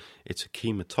 although it's a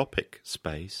chemotopic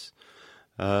space,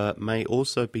 may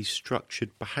also be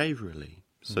structured behaviorally.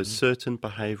 So certain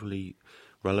behaviorally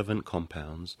relevant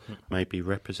compounds may be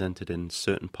represented in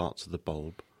certain parts of the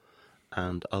bulb,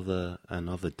 and other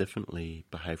differently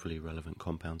behaviorally relevant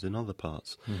compounds in other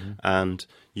parts. Mm-hmm. And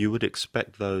you would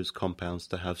expect those compounds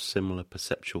to have similar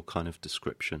perceptual kind of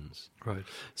descriptions. Right.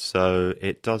 So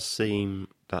it does seem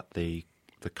that the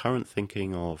current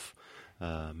thinking of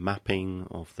mapping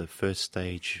of the first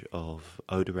stage of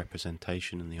odor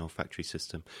representation in the olfactory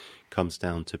system comes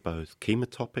down to both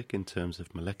chemotopic in terms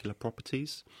of molecular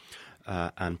properties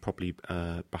and probably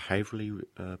behavioral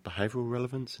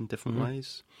relevance in different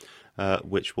ways,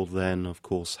 which will then, of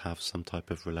course, have some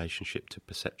type of relationship to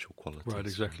perceptual qualities. Right,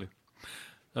 exactly.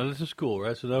 Now this is cool,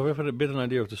 right? So now we've had a bit of an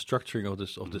idea of the structuring of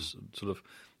this sort of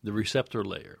the receptor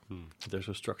layer. There's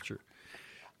a structure.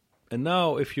 And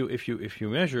now, if you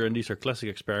measure, and these are classic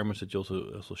experiments that you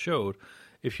also showed,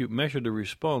 if you measure the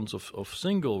response of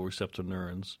single receptor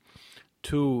neurons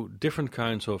to different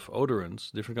kinds of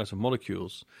odorants, different kinds of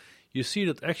molecules, you see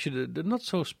that actually they're not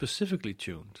so specifically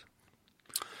tuned.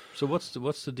 So what's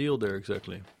the deal there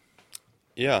exactly?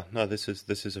 Yeah, no, this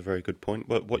is a very good point.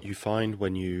 What you find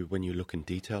when you look in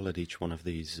detail at each one of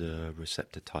these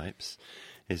receptor types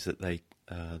is that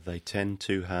they tend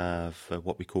to have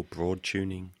what we call broad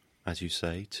tuning, as you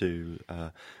say, to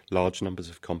large numbers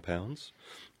of compounds,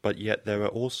 but yet there are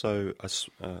also a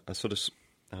sort of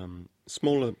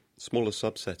smaller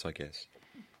subset, I guess,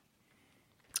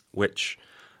 which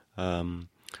are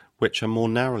more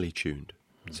narrowly tuned.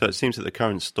 So it seems that the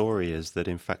current story is that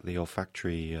in fact the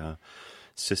olfactory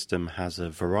system has a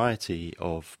variety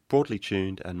of broadly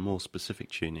tuned and more specific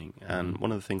tuning. And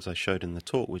one of the things I showed in the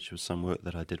talk, which was some work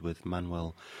that I did with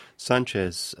Manuel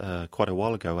Sanchez quite a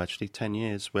while ago, actually 10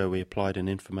 years, where we applied an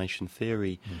information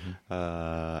theory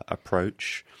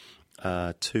approach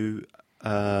to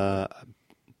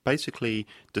basically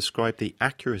describe the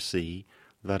accuracy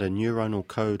that a neuronal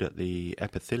code at the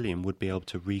epithelium would be able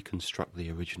to reconstruct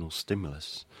the original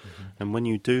stimulus. And when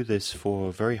you do this for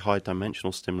a very high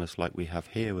dimensional stimulus like we have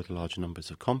here with large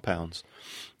numbers of compounds,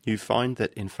 you find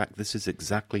that in fact this is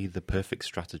exactly the perfect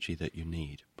strategy that you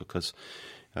need, because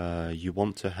you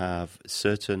want to have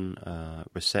certain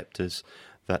receptors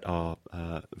that are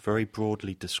very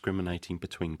broadly discriminating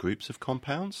between groups of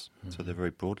compounds, so they're very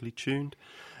broadly tuned.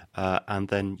 And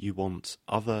then you want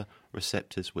other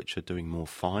receptors which are doing more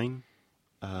fine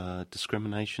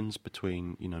discriminations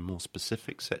between, more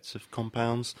specific sets of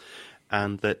compounds,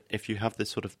 and that if you have this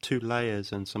sort of two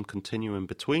layers and some continuum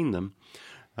between them,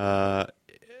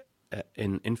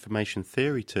 in information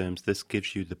theory terms, this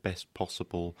gives you the best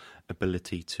possible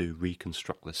ability to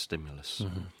reconstruct the stimulus.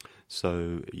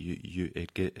 So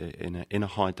it get in a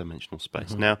high dimensional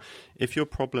space. Now, if your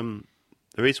problem,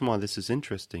 the reason why this is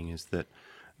interesting is that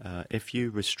if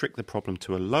you restrict the problem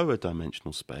to a lower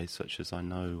dimensional space, such as I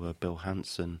know Bill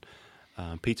Hansen,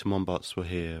 Peter Mombarts were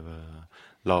here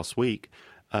last week,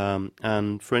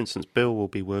 and for instance, Bill will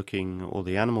be working, or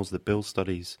the animals that Bill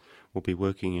studies will be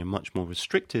working in much more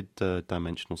restricted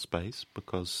dimensional space,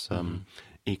 because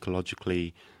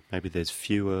ecologically maybe there's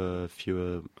fewer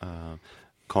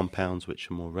compounds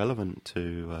which are more relevant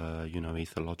to,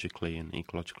 ethologically and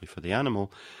ecologically for the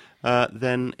animal.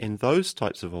 Then in those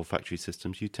types of olfactory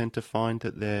systems, you tend to find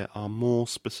that there are more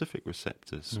specific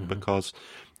receptors, because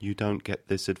you don't get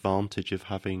this advantage of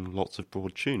having lots of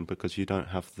broad tune, because you don't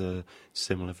have the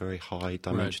similar very high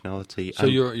dimensionality. Right. So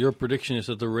your prediction is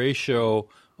that the ratio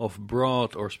of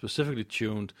broad or specifically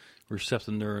tuned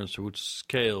receptor neurons would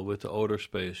scale with the odor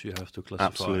space you have to classify.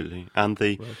 Absolutely, and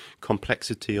the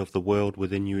complexity of the world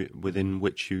within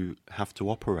which you have to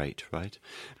operate, right?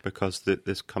 Because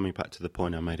this, coming back to the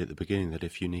point I made at the beginning, that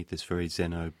if you need this very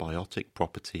xenobiotic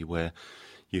property where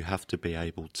you have to be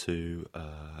able to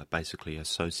basically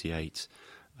associate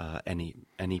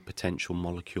any potential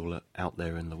molecule out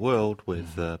there in the world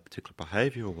with a particular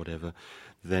behavior or whatever,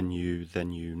 then you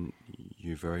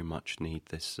very much need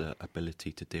this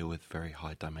ability to deal with very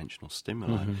high dimensional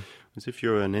stimuli. Because if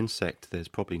you're an insect, there's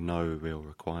probably no real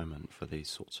requirement for these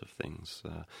sorts of things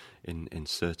in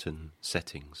certain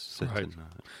settings,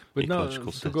 but now,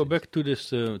 ecological to settings. go back to this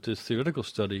theoretical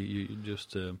study you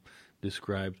just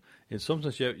described, in some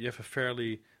sense you have a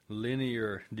fairly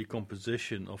linear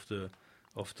decomposition of the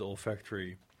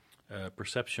olfactory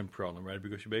perception problem, right?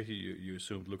 Because you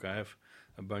assumed, look, I have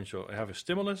a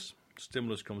stimulus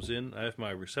comes in, I have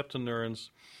my receptor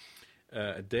neurons,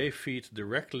 they feed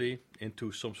directly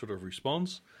into some sort of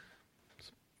response,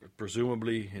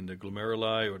 presumably in the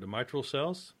glomeruli or the mitral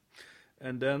cells,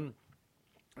 and then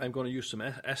I'm going to use some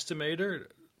estimator.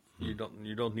 You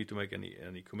don't need to make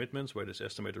any commitments where this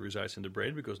estimator resides in the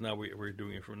brain, because now we're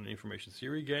doing it from an information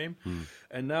theory game,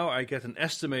 and now I get an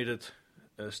estimated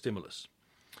stimulus,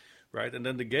 right? And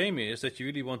then the game is that you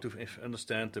really want to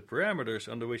understand the parameters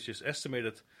under which this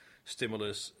estimated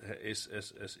stimulus is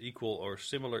as equal or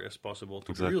similar as possible to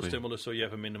the Exactly. real stimulus, so you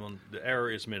have a minimum. The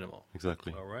error is minimal.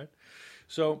 Exactly. All right.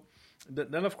 So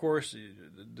then, of course,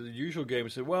 the usual game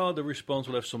is that, well, the response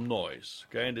will have some noise.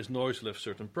 Okay, and this noise will have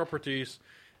certain properties.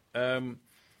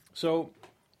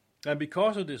 And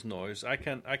because of this noise, I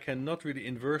cannot really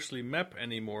inversely map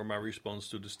anymore my response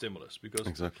to the stimulus because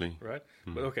Exactly. right.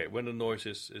 But okay, when the noise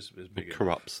is big It enough.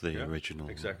 corrupts the Yeah, original.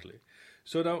 Exactly.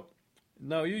 So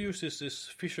now you use this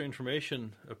Fisher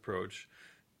information approach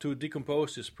to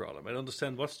decompose this problem and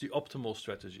understand what's the optimal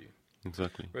strategy.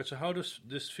 Exactly. Right. So how does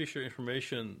this Fisher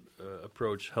information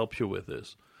approach help you with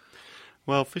this?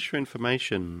 Well, Fisher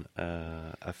information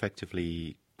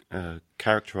effectively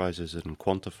characterizes and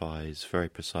quantifies very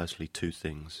precisely two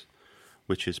things,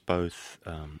 which is both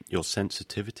your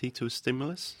sensitivity to a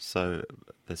stimulus, so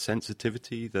the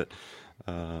sensitivity that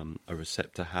a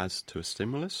receptor has to a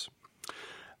stimulus,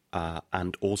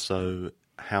 and also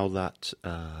how that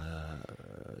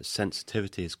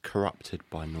sensitivity is corrupted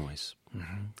by noise.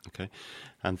 Okay,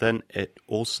 and then it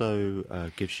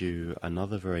also gives you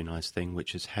another very nice thing,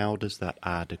 which is how does that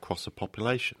add across a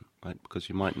population, right? Because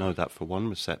you might know that for one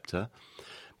receptor,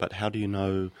 but how do you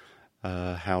know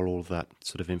how all of that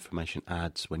sort of information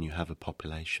adds when you have a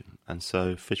population? And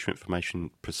so Fisher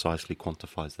information precisely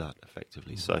quantifies that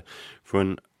effectively. So for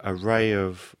an array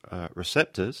of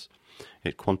receptors,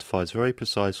 it quantifies very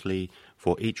precisely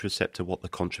for each receptor what the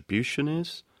contribution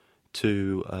is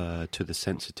to the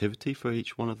sensitivity for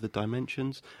each one of the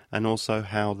dimensions, and also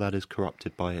how that is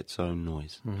corrupted by its own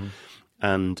noise.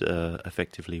 And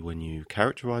effectively, when you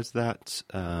characterize that,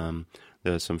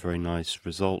 there are some very nice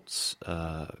results,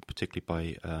 particularly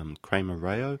by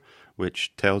Kramer-Rayo,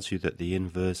 which tells you that the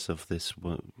inverse of this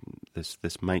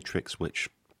matrix, which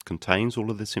contains all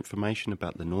of this information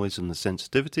about the noise and the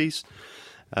sensitivities,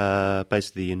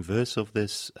 basically the inverse of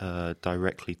this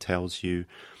directly tells you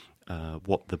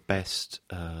what the best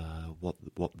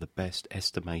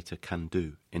estimator can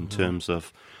do in terms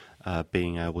of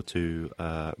being able to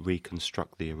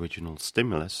reconstruct the original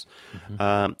stimulus,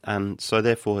 and so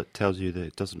therefore it tells you that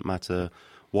it doesn't matter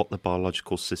what the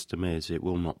biological system is, it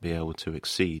will not be able to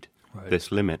exceed this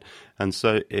limit. And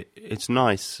so it's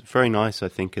nice, very nice, I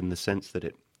think, in the sense that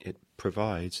it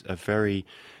provides a very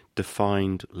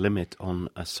defined limit on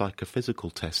a psychophysical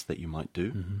test that you might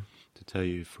do. To tell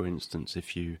you, for instance,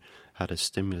 if you had a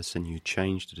stimulus and you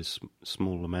changed it a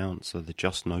small amount, so the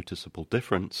just noticeable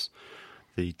difference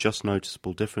or the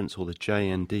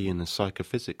JND in the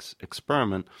psychophysics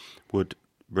experiment would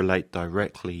relate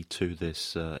directly to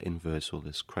this inverse or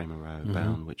this Kramer-Rayo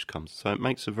bound, which comes. So it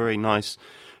makes a very nice,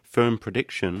 firm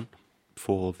prediction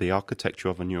for the architecture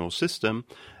of a neural system,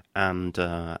 and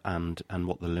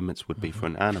what the limits would be for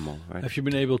an animal. Right? Have you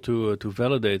been able to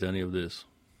validate any of these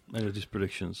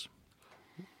predictions?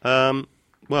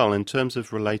 Well, in terms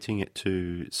of relating it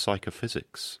to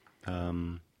psychophysics,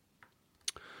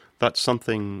 that's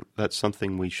something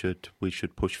we should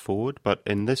push forward. But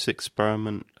in this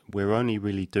experiment, we're only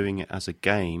really doing it as a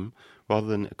game, rather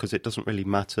than, because it doesn't really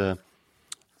matter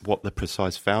what the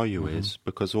precise value is,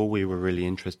 because all we were really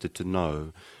interested to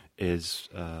know is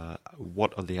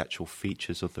what are the actual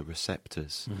features of the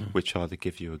receptors, which either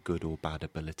give you a good or bad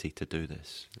ability to do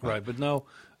this. Right, but now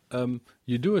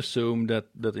you do assume that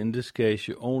in this case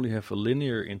you only have a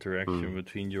linear interaction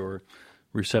between your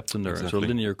receptor neurons, so a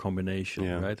linear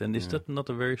combination, right? And is that not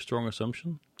a very strong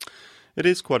assumption? It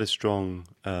is quite a strong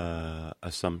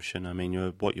assumption. I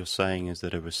mean, what you're saying is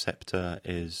that a receptor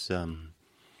is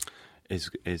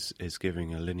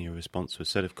giving a linear response to a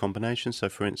set of combinations. So,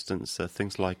 for instance,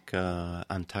 things like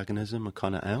antagonism are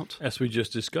kind of out, as we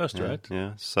just discussed, right?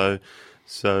 Yeah. So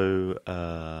you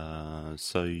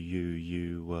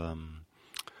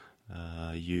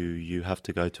have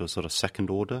to go to a sort of second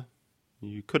order.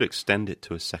 You could extend it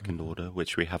to a second order,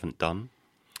 which we haven't done.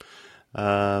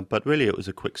 But really, it was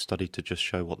a quick study to just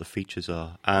show what the features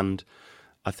are. And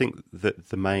I think that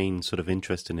the main sort of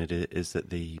interest in it is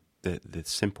that the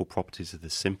simple properties of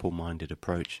the simple-minded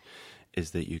approach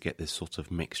is that you get this sort of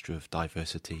mixture of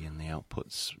diversity in the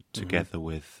outputs together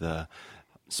with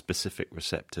specific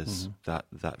receptors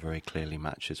that very clearly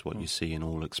matches what you see in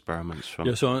all experiments from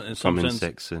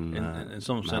insects and in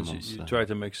some mammals, sense you try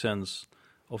to make sense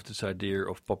of this idea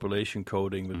of population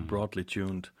coding with broadly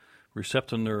tuned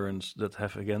receptor neurons that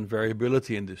have, again,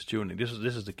 variability in this tuning. This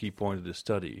is the key point of this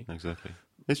study. Exactly.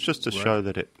 It's just to show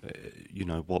that it,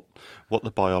 what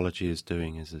the biology is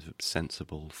doing is a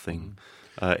sensible thing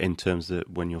in terms that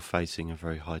when you're facing a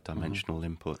very high dimensional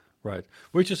input. Right,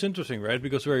 which is interesting, right?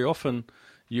 Because very often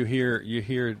you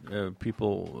hear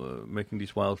people making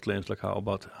these wild claims, like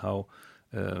how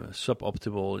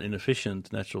suboptimal,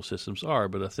 inefficient natural systems are.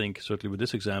 But I think certainly with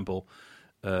this example,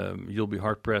 you'll be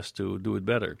hard pressed to do it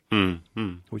better.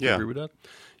 Would you agree with that?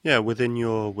 Yeah, within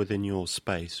your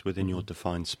space, within your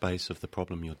defined space of the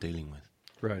problem you're dealing with.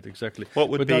 Right, exactly. What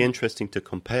would be interesting to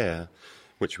compare,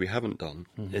 which we haven't done,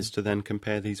 is to then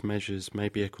compare these measures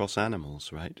maybe across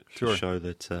animals, right? Sure. To show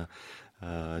that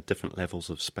different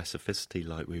levels of specificity,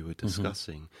 like we were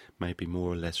discussing, may be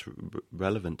more or less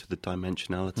relevant to the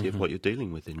dimensionality of what you're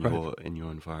dealing with in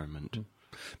your environment.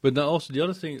 But now also the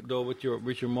other thing, though, with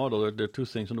your model, there are two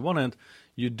things. On the one hand,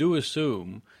 you do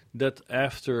assume that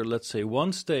after, let's say,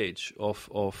 one stage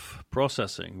of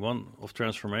processing, one of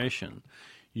transformation,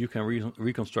 you can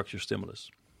reconstruct your stimulus.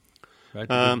 Right?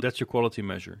 That's your quality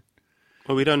measure.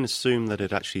 Well, we don't assume that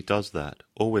it actually does that.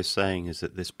 All we're saying is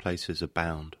that this places a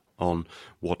bound on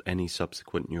what any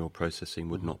subsequent neural processing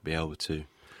would not be able to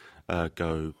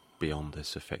go beyond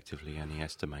this effectively, any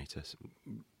estimators.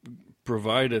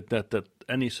 Provided that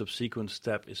any subsequent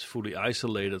step is fully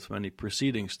isolated from any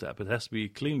preceding step. It has to be a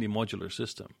cleanly modular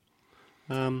system.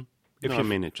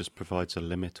 It just provides a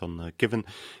limit on the given.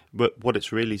 But what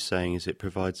it's really saying is it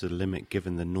provides a limit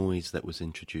given the noise that was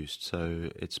introduced. So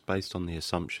it's based on the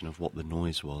assumption of what the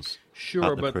noise was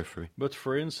at the periphery. But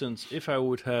for instance, if I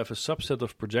would have a subset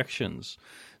of projections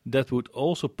that would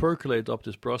also percolate up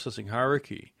this processing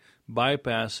hierarchy,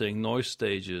 bypassing noise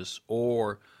stages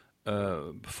or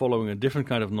following a different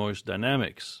kind of noise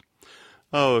dynamics.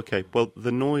 Oh, okay. Well,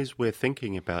 the noise we're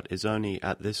thinking about is only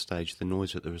at this stage the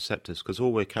noise at the receptors, because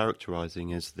all we're characterizing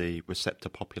is the receptor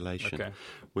population. Okay.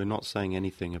 We're not saying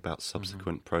anything about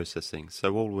subsequent processing.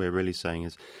 So all we're really saying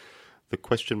is the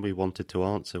question we wanted to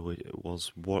answer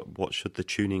was what should the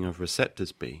tuning of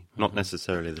receptors be, not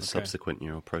necessarily the subsequent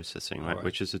neural processing, right?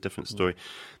 Which is a different story.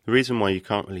 The reason why you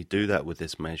can't really do that with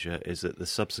this measure is that the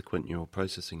subsequent neural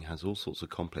processing has all sorts of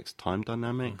complex time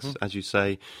dynamics. As you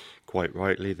say, quite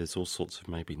rightly, there's all sorts of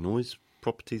maybe noise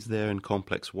properties there in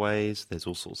complex ways. There's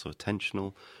all sorts of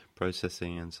attentional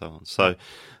processing and so on. So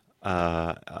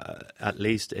at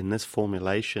least in this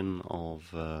formulation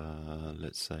of,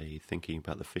 let's say, thinking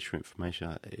about the Fisher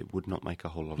information, it would not make a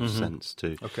whole lot of sense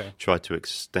to try to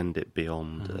extend it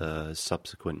beyond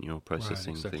subsequent neural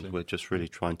processing things. We're just really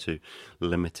trying to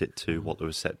limit it to what the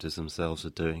receptors themselves are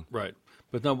doing. Right.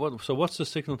 But now, what's the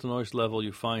signal-to-noise level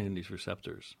you find in these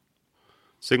receptors?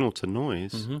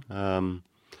 Signal-to-noise? Well,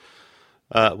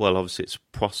 obviously it's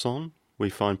Poisson. We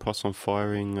find Poisson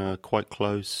firing quite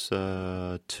close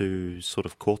to sort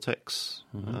of cortex,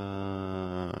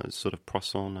 sort of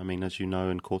Poisson. I mean, as you know,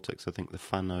 in cortex, I think the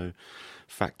Fano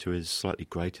factor is slightly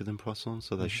greater than Poisson,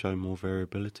 so they show more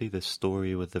variability. This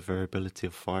story with the variability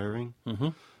of firing,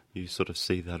 you sort of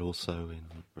see that also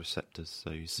in receptors.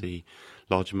 So you see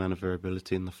large amount of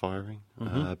variability in the firing,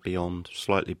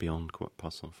 slightly beyond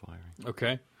Poisson firing.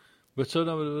 Okay, but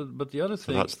the other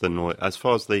thing. So that's the noise.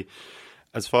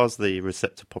 As far as the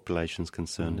receptor population is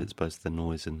concerned, it's both the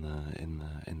noise in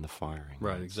the firing.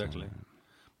 Right, exactly. So,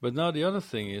 but now the other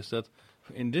thing is that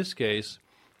in this case,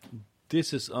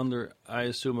 this is under, I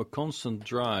assume, a constant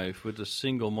drive with a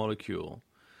single molecule.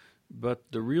 But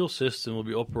the real system will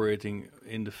be operating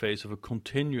in the face of a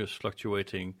continuous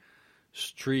fluctuating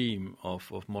stream of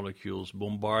molecules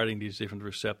bombarding these different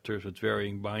receptors with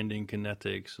varying binding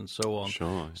kinetics and so on.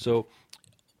 Sure. So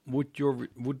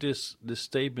would this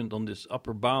statement on this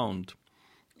upper bound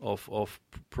of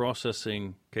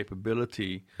processing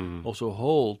capability also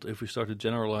hold if we start to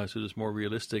generalize to this more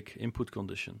realistic input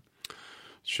condition?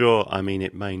 Sure. I mean,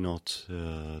 it may not.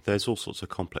 There's all sorts of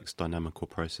complex dynamical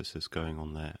processes going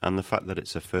on there, and the fact that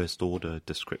it's a first order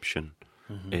description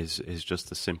is just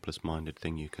the simplest minded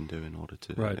thing you can do in order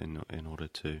to in order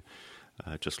to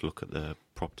just look at the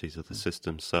properties of the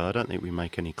system. So I don't think we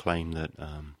make any claim that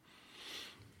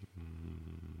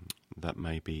that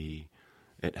maybe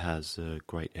it has a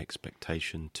great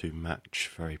expectation to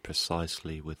match very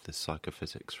precisely with the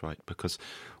psychophysics, right? Because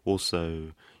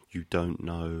also you don't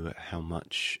know how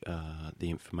much the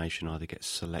information either gets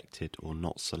selected or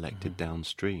not selected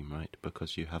downstream, right?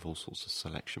 Because you have all sorts of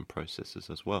selection processes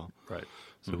as well. Right.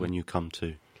 So when you come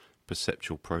to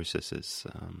perceptual processes,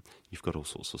 you've got all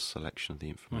sorts of selection of the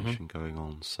information going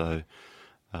on. So,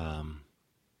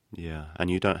 yeah, and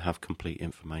you don't have complete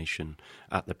information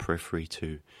at the periphery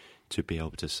to be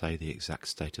able to say the exact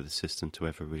state of the system, to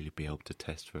ever really be able to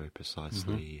test very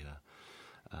precisely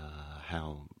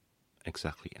how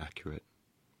exactly accurately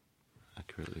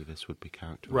this would be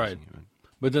characterizing it. Right.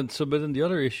 But then the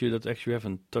other issue that actually we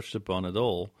haven't touched upon at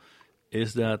all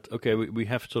is that, okay, we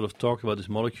have sort of talked about these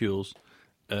molecules,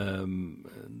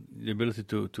 the ability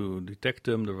to detect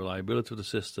them, the reliability of the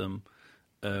system,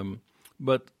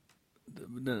 but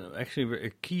actually a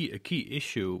key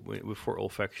issue for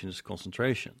olfaction is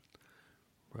concentration,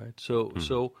 right? So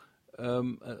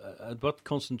at what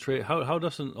how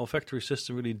does an olfactory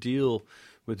system really deal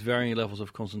with varying levels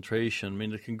of concentration? I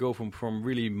mean, it can go from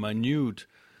really minute,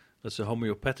 let's say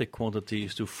homeopathic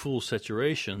quantities, to full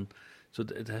saturation. So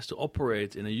it has to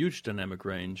operate in a huge dynamic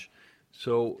range.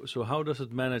 So how does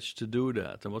it manage to do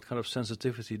that, and what kind of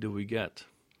sensitivity do we get?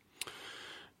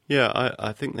 Yeah,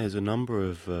 I think there's a number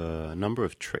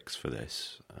of tricks for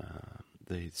this.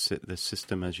 The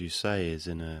system, as you say,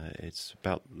 it's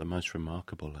about the most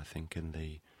remarkable, I think, in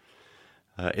the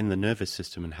nervous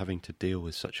system, and having to deal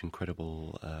with such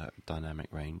incredible dynamic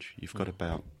range. You've got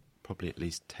about probably at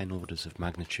least 10 orders of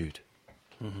magnitude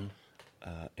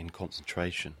in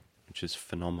concentration, which is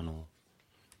phenomenal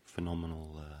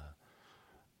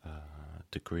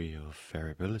degree of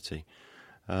variability.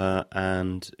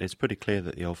 And it's pretty clear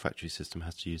that the olfactory system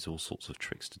has to use all sorts of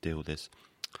tricks to deal with this.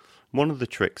 One of the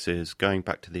tricks is, going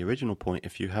back to the original point,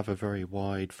 if you have a very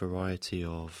wide variety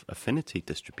of affinity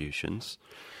distributions,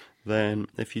 then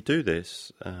if you do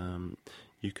this,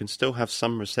 you can still have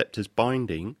some receptors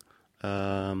binding,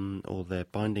 or their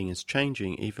binding is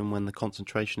changing even when the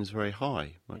concentration is very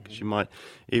high. Because you might,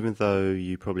 even though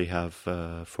you probably have,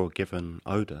 for a given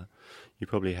odour, you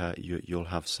probably you'll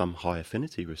have some high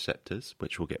affinity receptors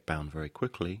which will get bound very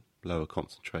quickly, lower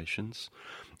concentrations,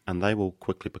 and they will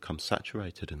quickly become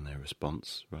saturated in their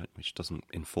response, right? Which doesn't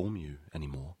inform you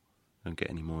anymore. Don't get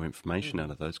any more information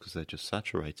out of those because they're just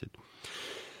saturated.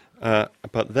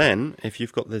 But then, if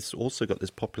you've got this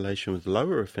population with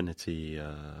lower affinity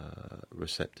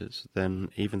receptors, then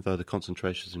even though the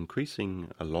concentration is increasing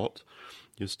a lot,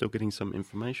 you're still getting some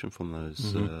information from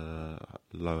those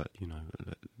lower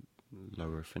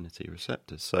affinity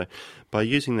receptors. So, by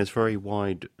using this very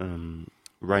wide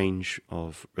range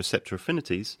of receptor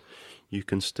affinities, you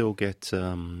can still get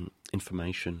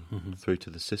information through to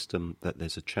the system that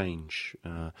there's a change,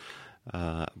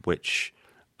 which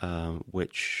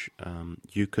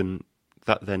you can.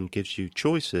 That then gives you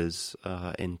choices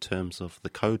in terms of the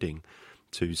coding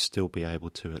to still be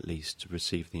able to at least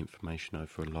receive the information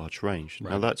over a large range.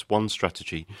 Right. Now, that's one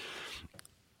strategy.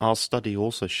 Our study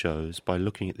also shows, by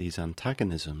looking at these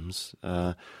antagonisms,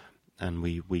 and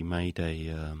we made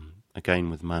again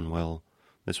with Manuel.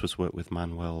 This was work with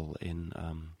Manuel in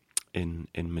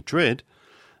Madrid.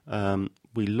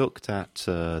 We looked at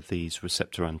these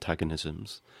receptor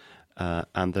antagonisms,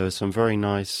 and there are some very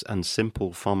nice and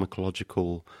simple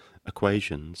pharmacological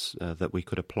equations that we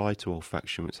could apply to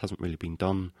olfaction, which hasn't really been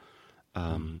done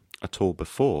at all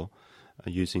before,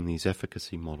 using these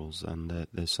efficacy models. And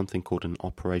there's something called an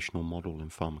operational model in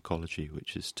pharmacology,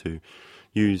 which is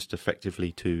used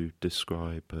effectively to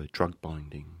describe drug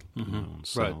binding on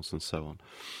cells and so on.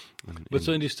 But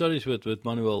so in these studies with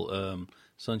Manuel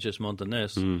Sanchez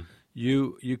Montanes,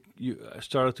 you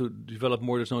started to develop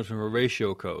more this notion of a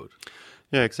ratio code.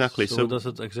 Yeah, exactly. So what does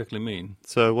it exactly mean?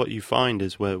 So what you find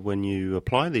is when you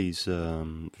apply these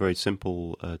very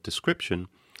simple description,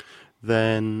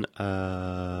 then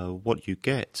what you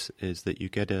get is that you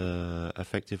get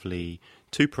effectively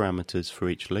two parameters for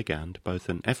each ligand, both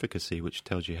an efficacy, which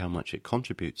tells you how much it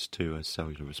contributes to a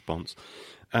cellular response,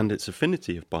 and its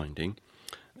affinity of binding.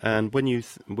 And when you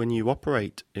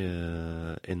operate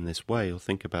in this way, or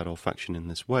think about olfaction in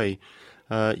this way,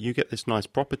 you get this nice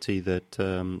property that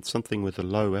something with a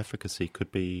low efficacy could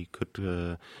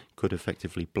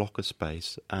effectively block a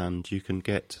space, and you can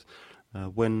get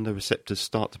when the receptors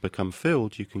start to become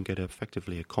filled, you can get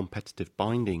effectively a competitive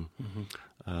binding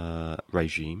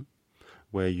regime,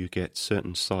 where you get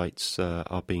certain sites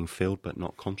are being filled but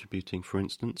not contributing, for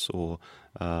instance, or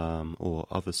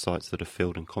other sites that are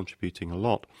filled and contributing a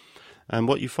lot. And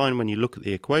what you find when you look at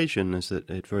the equation is that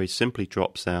it very simply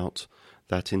drops out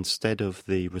that instead of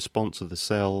the response of the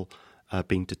cell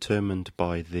being determined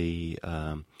by the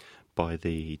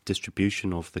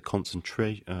distribution of the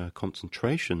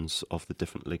concentrations of the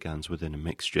different ligands within a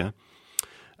mixture,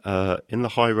 in the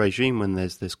high regime, when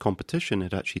there's this competition,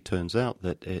 it actually turns out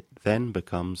that it then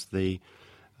becomes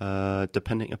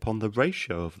depending upon the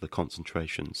ratio of the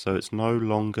concentration. So it's no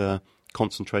longer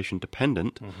concentration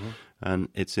dependent, and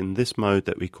it's in this mode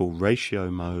that we call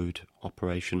ratio mode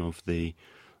operation of the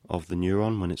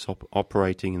neuron, when it's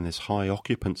operating in this high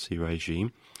occupancy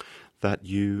regime, that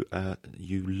you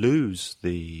lose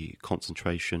the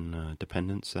concentration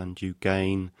dependence, and you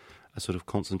gain a sort of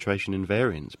concentration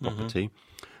invariance property,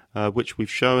 which we've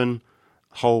shown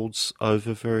holds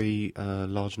over very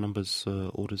large numbers,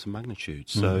 orders of magnitude.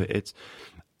 So it's,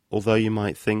 although you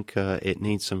might think it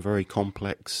needs some very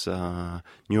complex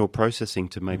neural processing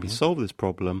to maybe solve this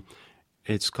problem,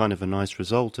 it's kind of a nice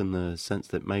result in the sense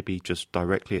that maybe just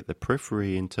directly at the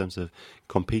periphery in terms of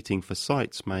competing for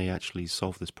sites may actually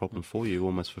solve this problem for you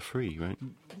almost for free, right?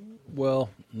 Well,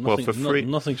 nothing, for free.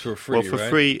 Nothing's for free, Well, for right?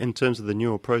 free in terms of the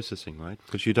neural processing, right?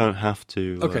 Because you don't have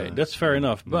to... Okay, that's fair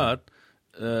enough, but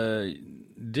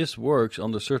this works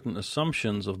under certain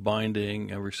assumptions of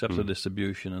binding and receptor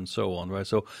distribution and so on, right?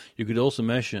 So you could also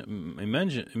imagine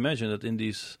that in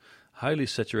these highly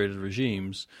saturated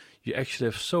regimes, you actually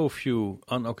have so few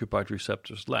unoccupied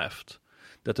receptors left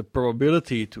that the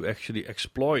probability to actually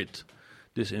exploit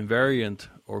this invariant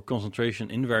or concentration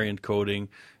invariant coding,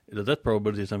 that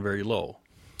probability is then very low.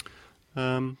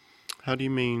 How do you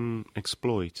mean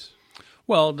exploit?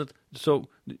 Well, so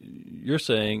you're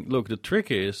saying, look, the trick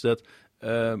is that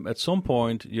at some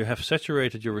point you have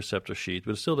saturated your receptor sheet,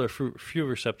 but still there are few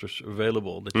receptors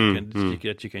available that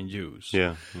you can use.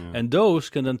 Yeah. And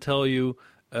those can then tell you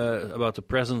about the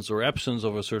presence or absence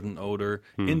of a certain odor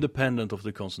independent of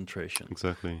the concentration.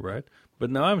 Exactly. Right? But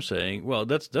now I'm saying, well,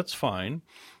 that's fine.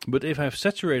 But if I've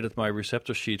saturated my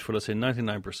receptor sheet for, let's say,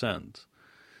 99%,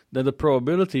 then the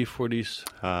probability for these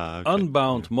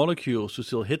unbound molecules to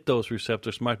still hit those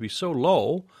receptors might be so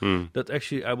low that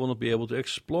actually I will not be able to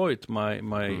exploit my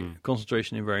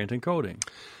concentration invariant encoding.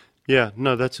 Yeah,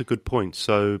 no, that's a good point.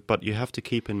 So, but you have to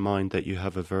keep in mind that you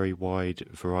have a very wide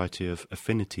variety of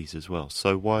affinities as well.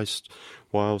 So whilst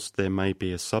there may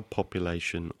be a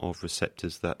subpopulation of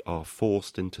receptors that are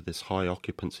forced into this high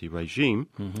occupancy regime,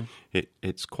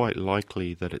 it's quite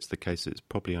likely that it's the case that it's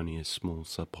probably only a small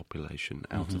subpopulation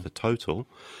out of the total,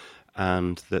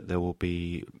 and that there will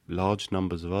be large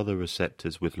numbers of other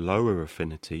receptors with lower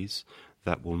affinities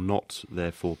that will not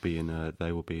therefore be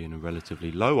they will be in a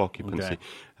relatively low occupancy. Okay.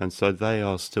 And so they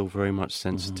are still very much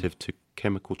sensitive to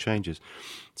chemical changes.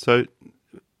 So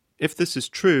if this is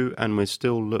true and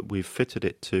we've fitted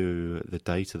it to the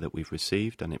data that we've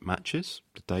received and it matches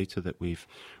the data that we've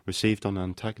received on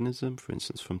antagonism, for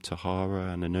instance from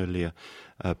Tahara and an earlier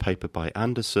paper by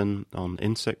Anderson on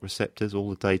insect receptors,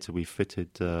 all the data we've fitted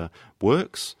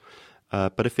works.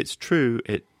 But if it's true,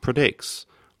 it predicts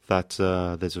that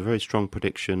there's a very strong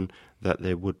prediction that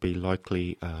there would be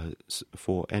likely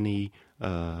for any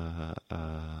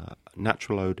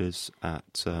natural odors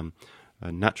at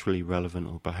naturally relevant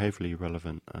or behaviorally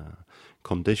relevant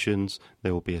conditions,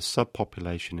 there will be a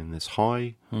subpopulation in this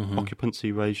high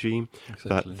occupancy regime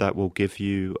that will give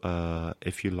you,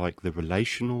 if you like, the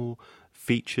relational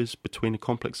features between the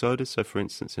complex odors. So, for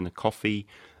instance, in a coffee,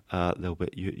 there'll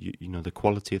be the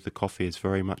quality of the coffee is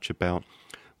very much about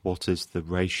what is the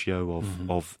ratio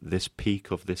of this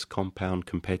peak of this compound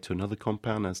compared to another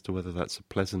compound as to whether that's a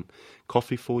pleasant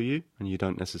coffee for you, and you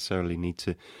don't necessarily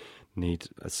need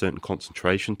a certain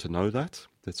concentration to know that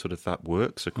that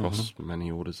works across many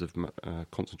orders of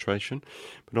concentration.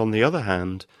 But on the other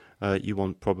hand, you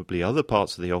want probably other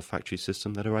parts of the olfactory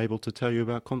system that are able to tell you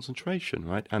about concentration,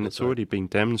 right? And it's already been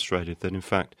demonstrated that, in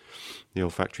fact, the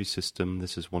olfactory system,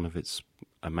 this is one of its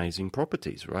amazing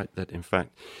properties, right? That, in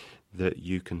fact, that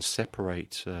you can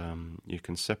separate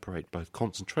both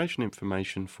concentration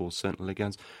information for certain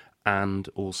ligands and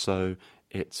also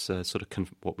its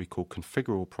what we call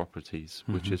configural properties,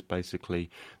 which is basically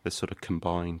the sort of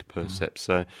combined percepts.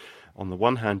 So on the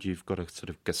one hand, you've got a sort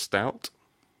of gestalt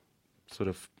sort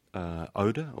of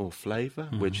odor or flavor,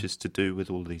 which is to do with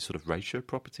all these sort of ratio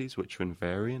properties, which are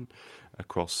invariant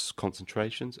across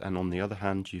concentrations. And on the other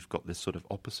hand, you've got this sort of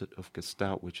opposite of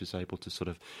gestalt, which is able to sort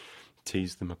of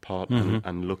tease them apart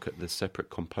and look at the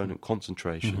separate component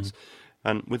concentrations.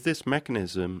 And with this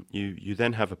mechanism, you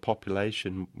then have a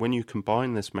population, when you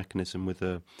combine this mechanism with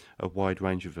a wide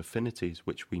range of affinities,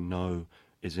 which we know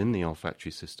is in the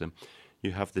olfactory system,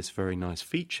 you have this very nice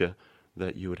feature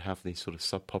that you would have these sort of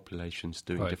subpopulations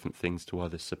doing different things to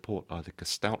either support either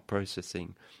gestalt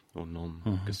processing or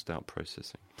non-gestalt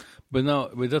processing. But now,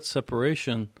 with that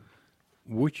separation,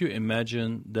 would you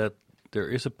imagine that there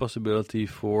is a possibility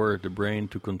for the brain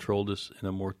to control this in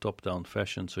a more top-down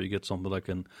fashion, so you get something like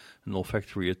an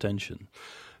olfactory attention?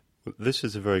 This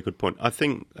is a very good point. I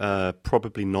think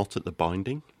probably not at the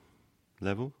binding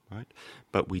level, right?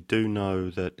 But we do know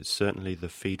that certainly the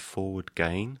feed-forward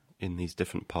gain in these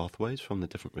different pathways from the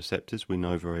different receptors, we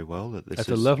know very well that this is...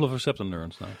 At the level of receptor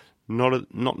neurons now?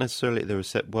 Not necessarily at the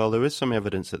receptor. Well, there is some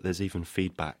evidence that there's even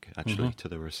feedback, actually, to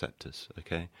the receptors,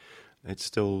 okay? It's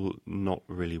still not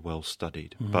really well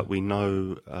studied, but we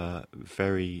know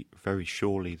very, very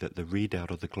surely that the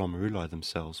readout of the glomeruli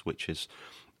themselves, which is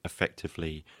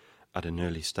effectively at an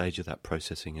early stage of that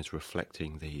processing, is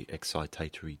reflecting the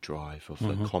excitatory drive of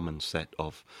the common set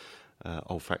of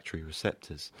olfactory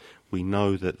receptors. We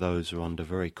know that those are under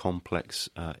very complex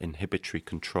inhibitory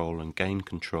control and gain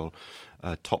control,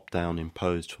 top-down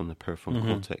imposed from the peripheral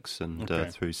cortex and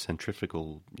through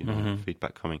centrifugal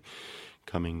feedback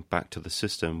coming back to the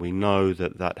system. We know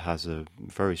that that has a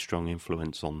very strong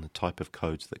influence on the type of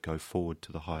codes that go forward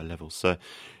to the higher levels. So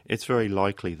it's very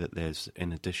likely that there's,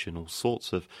 in addition, all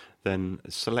sorts of then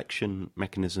selection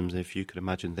mechanisms. If you could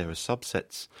imagine, there are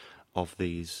subsets of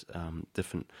these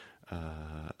different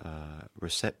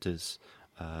receptors.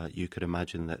 You could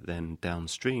imagine that then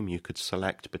downstream you could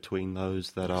select between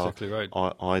those that are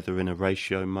either in a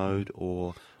ratio mode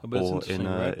or in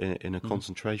a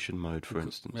concentration mode, for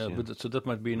instance. Yeah, but so that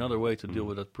might be another way to deal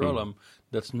with that problem.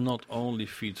 That's not only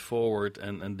feeds forward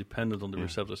and dependent on the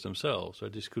receptors themselves. So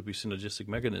this could be synergistic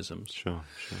mechanisms. Sure.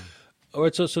 All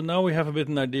right. So now we have a bit of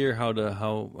an idea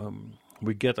how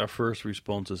we get our first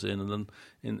responses in, and then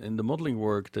in the modeling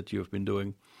work that you have been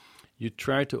doing, you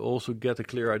try to also get a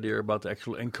clear idea about the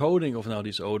actual encoding of now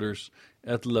these odors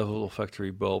at the level of olfactory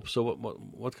bulb. So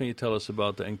what can you tell us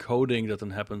about the encoding that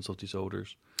then happens of these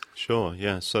odors? Sure,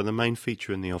 yeah. So the main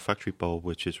feature in the olfactory bulb,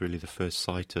 which is really the first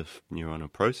site of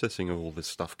neuronal processing of all this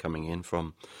stuff coming in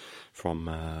from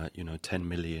 10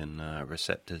 million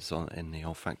receptors in the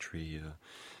olfactory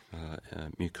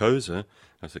mucosa,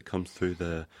 as it comes through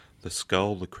the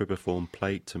skull, the cribriform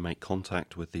plate, to make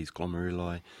contact with these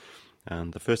glomeruli.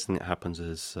 And the first thing that happens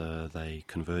is they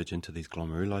converge into these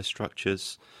glomeruli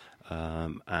structures,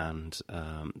 and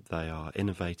they are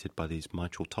innervated by these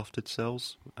mitral tufted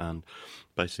cells. And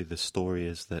basically the story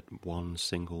is that one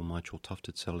single mitral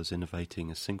tufted cell is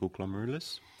innervating a single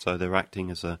glomerulus. So they're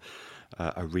acting as a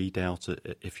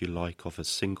readout, if you like, of a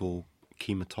single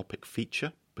chemotopic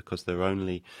feature, because they're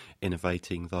only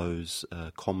innervating those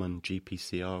common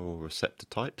GPCR or receptor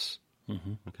types.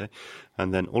 Okay,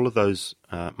 and then all of those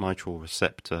mitral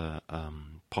receptor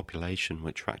population,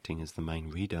 which are acting as the main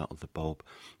readout of the bulb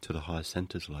to the higher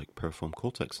centers like piriform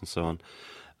cortex and so on,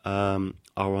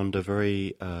 are under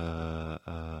very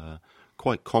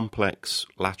quite complex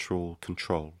lateral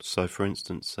control. So, for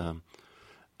instance, a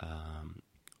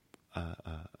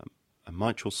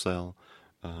mitral cell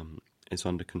is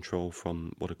under control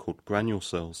from what are called granule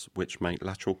cells, which make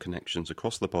lateral connections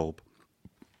across the bulb.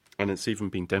 And it's even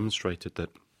been demonstrated that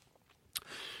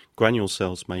granule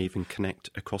cells may even connect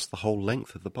across the whole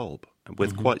length of the bulb,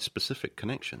 with quite specific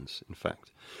connections, in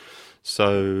fact.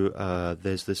 So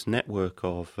there's this network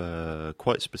of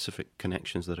quite specific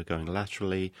connections that are going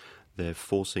laterally. They're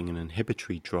forcing an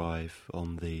inhibitory drive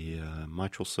on the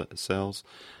mitral cells.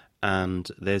 And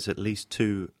there's at least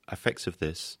two effects of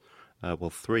this.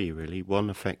 Well, three, really. One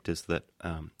effect is that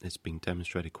it's been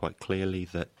demonstrated quite clearly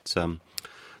that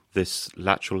this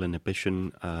lateral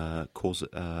inhibition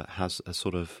has a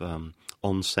sort of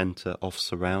on-center,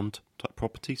 off-surround type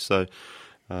property. So,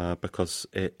 because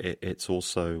it's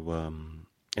also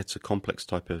it's a complex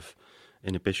type of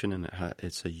inhibition, and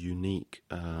it's a unique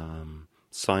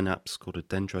synapse called a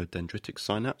dendrodendritic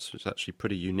synapse, which is actually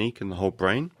pretty unique in the whole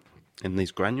brain in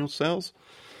these granule cells.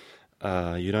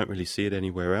 You don't really see it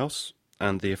anywhere else.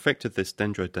 And the effect of this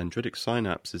dendrodendritic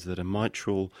synapse is that a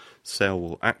mitral cell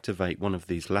will activate one of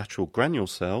these lateral granule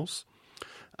cells,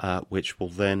 which will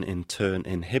then in turn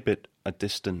inhibit a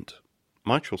distant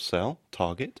mitral cell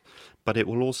target, but it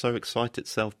will also excite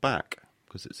itself back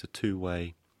because it's a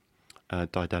two-way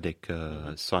didactic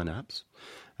synapse.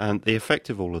 And the effect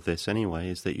of all of this, anyway,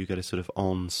 is that you get a sort of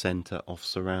on-center,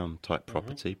 off-surround type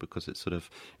property because it's sort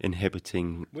of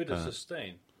inhibiting... With a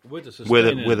sustain.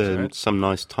 With some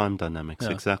nice time dynamics,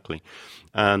 exactly.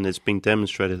 And it's been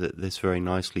demonstrated that this very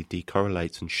nicely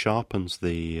decorrelates and sharpens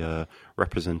the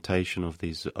representation of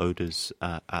these odors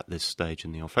at this stage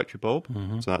in the olfactory bulb.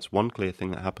 So that's one clear thing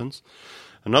that happens.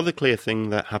 Another clear thing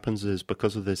that happens is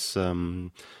because of this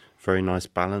very nice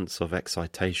balance of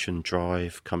excitation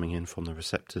drive coming in from the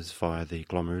receptors via the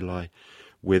glomeruli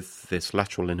with this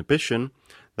lateral inhibition,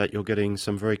 that you're getting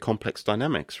some very complex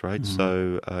dynamics, right?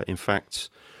 So, in fact,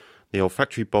 the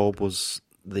olfactory bulb was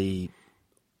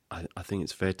I think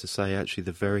it's fair to say, actually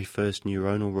the very first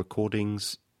neuronal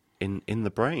recordings in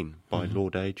the brain by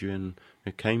Lord Adrian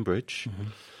at Cambridge,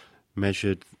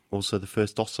 measured also the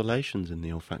first oscillations in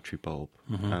the olfactory bulb.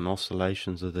 And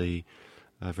oscillations are the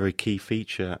very key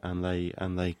feature, and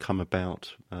they come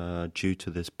about due to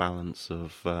this balance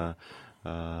of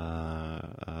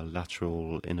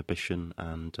lateral inhibition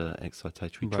and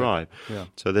excitatory drive. Yeah.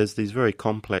 So there's these very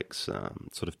complex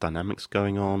sort of dynamics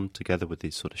going on together with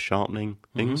these sort of sharpening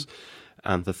things.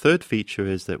 And the third feature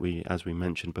is that as we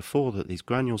mentioned before, that these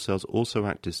granule cells also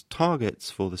act as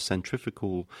targets for the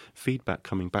centrifugal feedback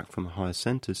coming back from the higher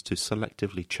centers to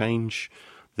selectively change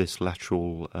this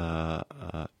lateral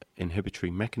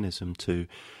inhibitory mechanism to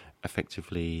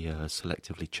effectively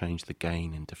selectively change the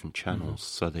gain in different channels,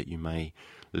 so that you may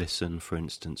listen, for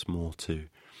instance, more to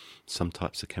some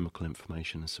types of chemical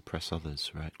information and suppress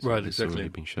others, right? So Right, this exactly. has already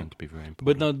been shown to be very important.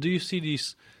 But now, do you see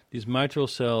these mitral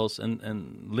cells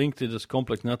and linked to this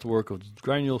complex network of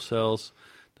granule cells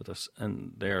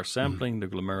and they are sampling the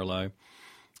glomeruli?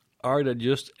 Are they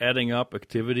just adding up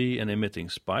activity and emitting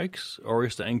spikes, or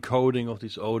is the encoding of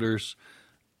these odors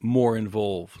more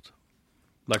involved?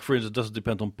 Like, for instance, does it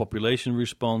depend on population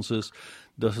responses?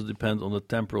 Does it depend on the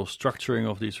temporal structuring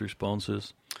of these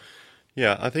responses?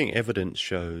 Yeah, I think evidence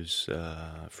shows,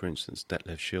 for instance,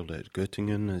 Detlef Schilder at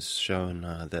Göttingen has shown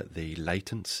that the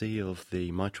latency of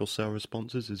the mitral cell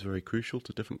responses is very crucial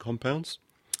to different compounds,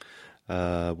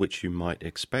 which you might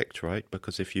expect, right?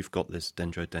 Because if you've got this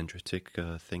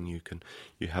dendrodendritic thing,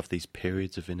 you have these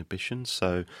periods of inhibition.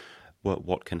 So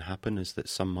what can happen is that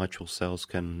some mitral cells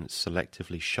can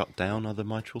selectively shut down other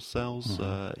mitral cells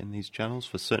in these channels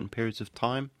for certain periods of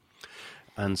time.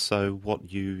 And so what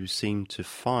you seem to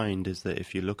find is that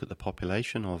if you look at the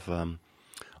population of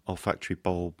olfactory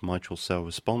bulb mitral cell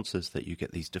responses, that you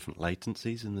get these different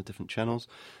latencies in the different channels,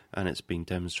 and it's been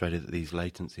demonstrated that these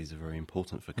latencies are very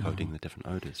important for coding the different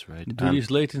odors, right? Do these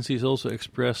latencies also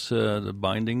express the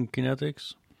binding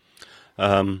kinetics?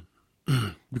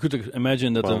 You could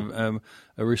imagine that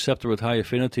a receptor with high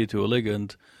affinity to a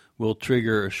ligand will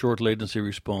trigger a short latency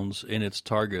response in its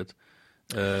target.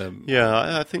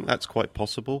 Yeah, I think that's quite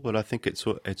possible, but I think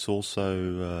it's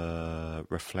also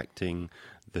reflecting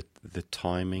the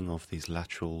timing of these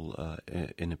lateral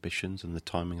inhibitions and the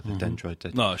timing of the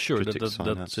dendrodendritic No, sure, that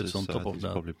synapses. sits on top of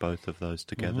that. Probably both of those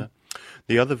together.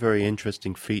 The other very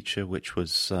interesting feature, which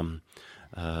was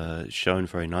shown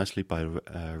very nicely by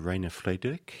Rainer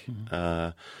Friedrich,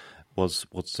 was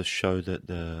to show that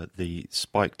the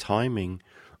spike timing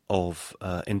of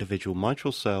individual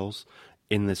mitral cells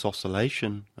in this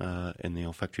oscillation in the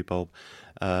olfactory bulb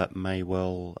may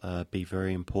well be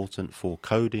very important for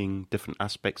coding different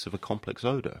aspects of a complex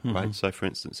odor, right? So, for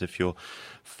instance, if you're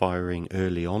firing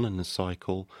early on in the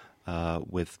cycle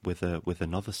with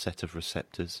another set of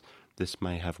receptors, this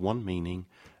may have one meaning,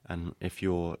 and if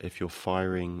you're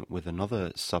firing with another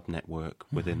subnetwork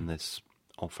within this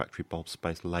olfactory bulb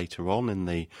space later on in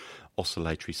the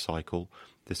oscillatory cycle,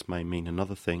 this may mean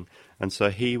another thing. And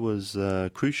so he was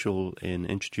crucial in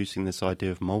introducing this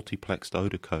idea of multiplexed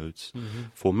odor codes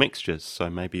for mixtures. So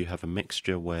maybe you have a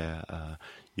mixture where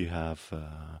you have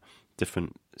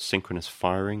different synchronous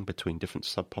firing between different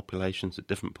subpopulations at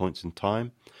different points in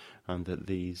time, and that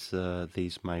these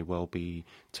may well be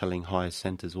telling higher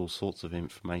centers all sorts of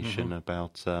information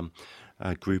about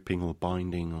grouping or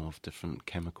binding of different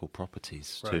chemical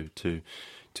properties, right,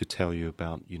 to tell you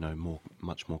about,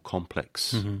 much more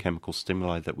complex chemical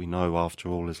stimuli that we know, after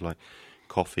all, is like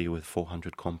coffee with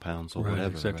 400 compounds or whatever.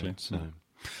 Exactly. Right? So,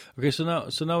 okay, so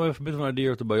now we have a bit of an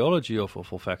idea of the biology of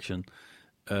olfaction.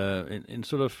 In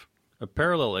sort of a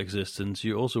parallel existence,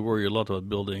 you also worry a lot about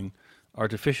building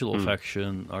artificial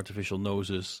olfaction, artificial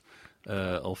noses,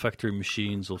 olfactory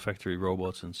machines, olfactory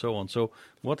robots, and so on. So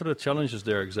what are the challenges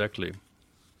there exactly?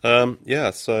 So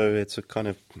it's a kind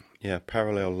of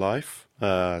parallel life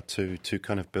to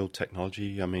kind of build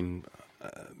technology. I mean,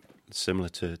 similar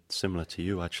to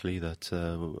you actually. That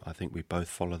I think we both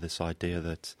follow this idea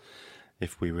that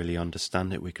if we really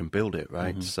understand it, we can build it,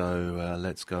 right? So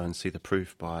let's go and see the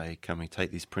proof by can we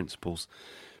take these principles,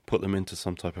 put them into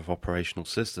some type of operational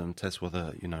system, test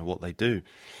whether what they do,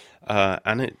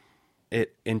 and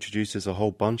it introduces a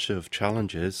whole bunch of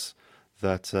challenges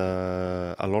that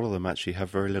a lot of them actually have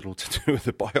very little to do with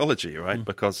the biology, right?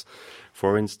 Because,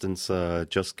 for instance,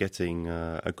 just getting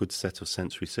a good set of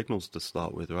sensory signals to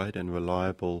start with, right, and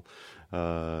reliable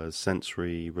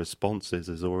sensory responses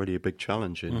is already a big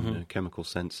challenge in chemical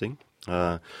sensing.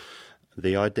 The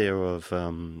idea of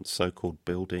so-called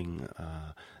building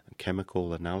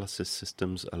chemical analysis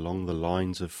systems along the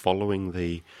lines of following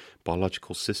the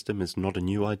biological system is not a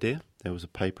new idea. There was a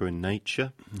paper in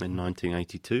Nature in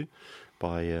 1982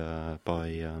 by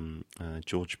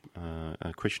George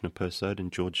Krishna Persad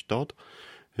and George Dodd,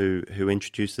 who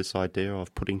introduced this idea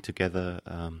of putting together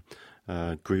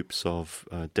groups of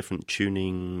different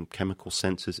tuning chemical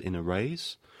sensors in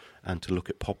arrays, and to look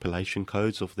at population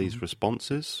codes of these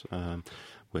responses,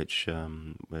 which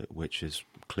is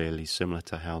clearly similar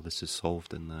to how this is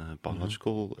solved in the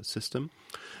biological system.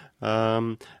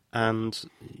 And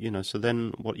so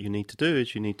then what you need to do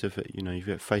is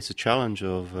you face a challenge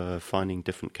of finding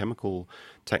different chemical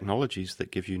technologies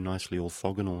that give you nicely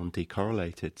orthogonal and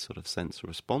decorrelated sort of sensor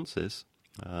responses.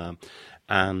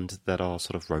 and that are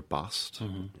sort of robust,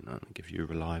 give you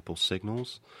reliable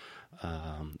signals,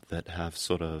 that have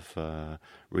sort of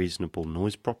reasonable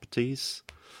noise properties,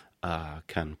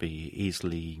 can be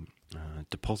easily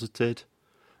deposited,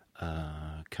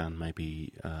 can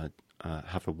maybe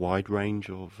have a wide range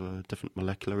of different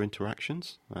molecular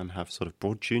interactions and have sort of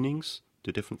broad tunings,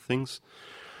 do different things.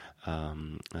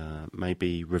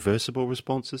 Maybe reversible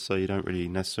responses, so you don't really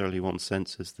necessarily want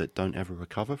sensors that don't ever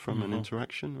recover from an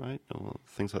interaction, right? Or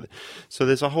things like that. So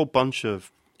there's a whole bunch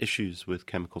of issues with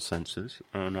chemical sensors,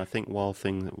 and I think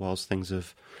whilst things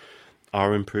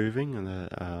are improving,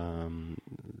 and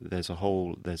there's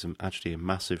actually a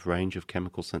massive range of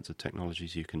chemical sensor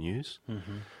technologies you can use.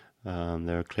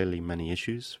 There are clearly many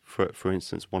issues. For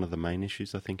instance, one of the main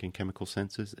issues I think in chemical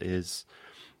sensors is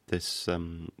this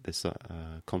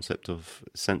concept of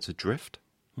sensor drift.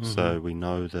 So we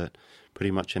know that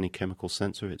pretty much any chemical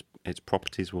sensor, its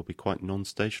properties will be quite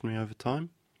non-stationary over time.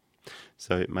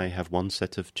 So it may have one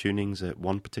set of tunings at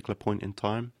one particular point in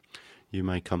time. You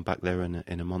may come back there in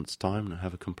a month's time and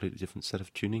have a completely different set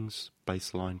of tunings,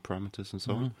 baseline parameters and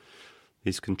so on.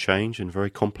 These can change in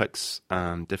very complex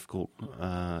and difficult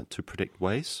to predict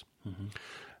ways.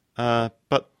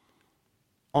 But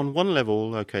on one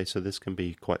level, okay, so this can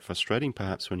be quite frustrating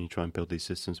perhaps when you try and build these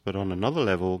systems, but on another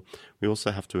level, we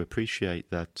also have to appreciate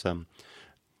that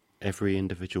every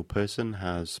individual person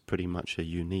has pretty much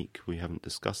we haven't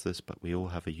discussed this, but we all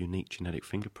have a unique genetic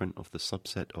fingerprint of the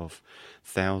subset of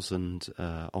 1,000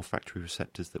 olfactory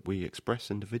receptors that we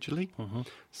express individually.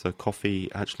 So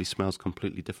coffee actually smells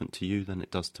completely different to you than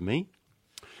it does to me.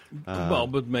 Well,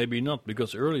 but maybe not,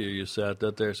 because earlier you said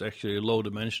that there's actually a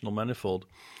low-dimensional manifold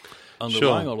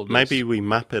underlying all of this. Maybe we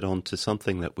map it onto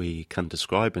something that we can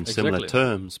describe in similar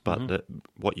terms, but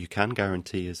what you can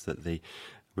guarantee is that the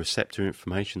receptor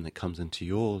information that comes into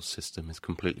your system is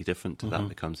completely different to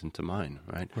that comes into mine,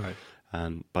 right?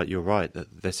 But you're right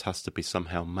that this has to be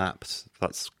somehow mapped.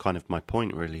 That's kind of my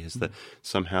point, really, is that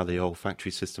somehow the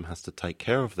olfactory system has to take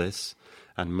care of this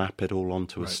and map it all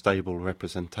onto a stable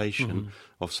representation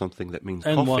of something that means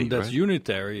coffee. And one that's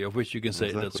unitary, of which you can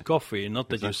say that's coffee, and not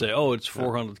that you say, oh, it's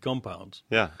 400 compounds.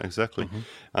 Yeah, exactly.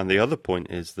 And the other point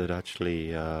is that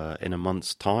actually in a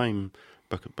month's time,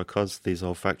 because these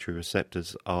olfactory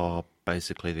receptors are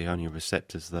basically the only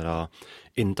receptors that are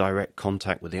in direct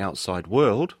contact with the outside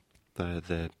world,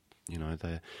 they're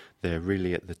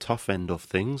really at the tough end of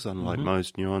things, unlike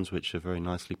most neurons, which are very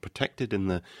nicely protected in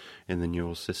the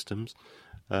neural systems,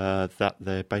 that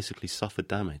they basically suffer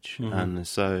damage. And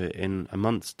so in a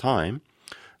month's time,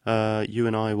 you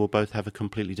and I will both have a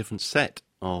completely different set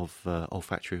of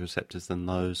olfactory receptors than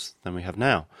we have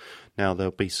now. Now,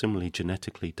 they'll be similarly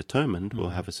genetically determined. We'll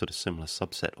have a sort of similar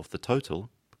subset of the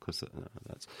total, because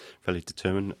that's fairly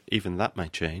determined. Even that may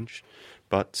change.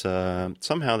 But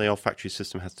somehow the olfactory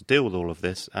system has to deal with all of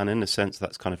this, and in a sense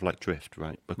that's kind of like drift,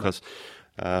 right? Because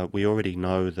we already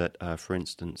know that, for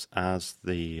instance, as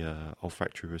the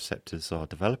olfactory receptors are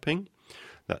developing,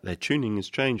 that their tuning is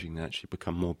changing. They actually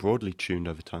become more broadly tuned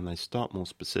over time. They start more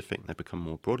specific, they become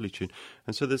more broadly tuned.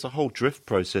 And so there's a whole drift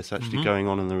process actually going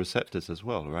on in the receptors as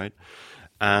well, right?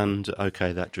 And,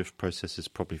 okay, that drift process is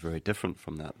probably very different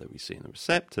from that we see in the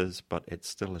receptors, but it's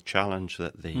still a challenge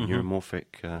that the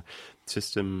neuromorphic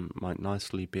system might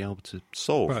nicely be able to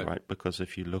solve, right? Because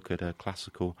if you look at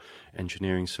classical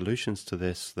engineering solutions to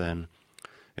this, then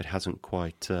it hasn't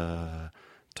quite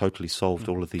totally solved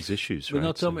all of these issues, but right?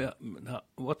 now tell me,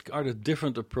 what are the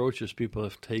different approaches people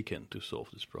have taken to solve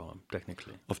this problem,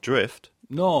 technically? Of drift?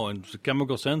 No, and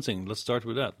chemical sensing. Let's start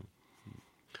with that.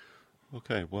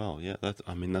 Okay, well, yeah,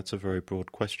 that's a very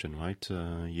broad question, right?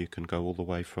 You can go all the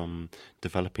way from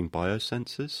developing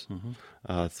biosensors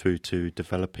through to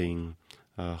developing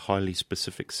highly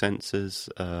specific sensors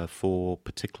for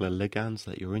particular ligands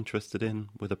that you're interested in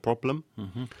with a problem,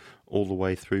 all the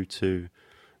way through to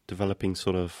developing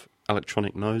sort of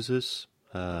electronic noses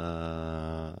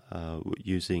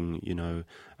using,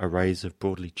 arrays of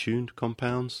broadly tuned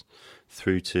compounds,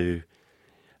 through to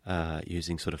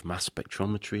using sort of mass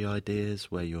spectrometry ideas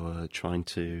where you're trying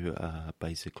to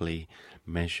basically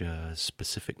measure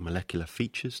specific molecular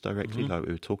features directly, like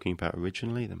we were talking about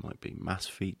originally. There might be mass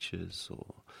features,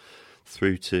 or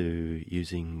through to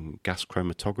using gas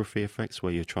chromatography effects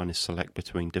where you're trying to select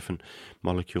between different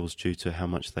molecules due to how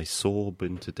much they sorb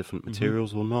into different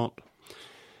materials or not.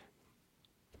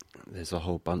 There's a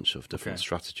whole bunch of different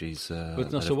strategies.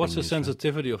 So what's the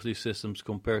sensitivity of these systems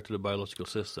compared to the biological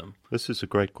system? This is a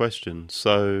great question.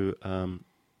 So,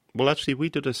 well, actually, we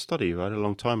did a study a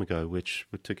long time ago, which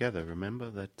together, remember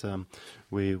that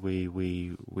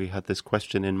we had this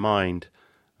question in mind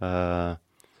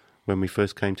when when we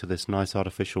first came to this nice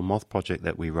artificial moth project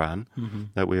that we ran,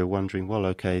 that we were wondering, well,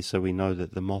 okay, so we know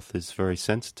that the moth is very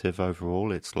sensitive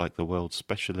overall. It's like the world's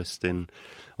specialist in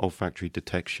olfactory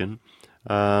detection.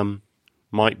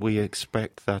 Might we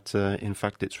expect that, in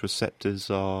fact, its receptors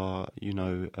are,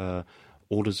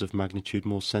 orders of magnitude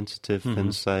more sensitive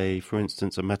than, say, for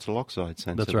instance, a metal oxide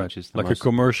sensor? That's right. Which is like a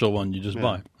commercial one you just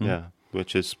buy. Yeah,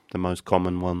 which is the most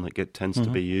common one that tends to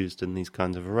be used in these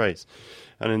kinds of arrays.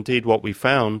 And indeed, what we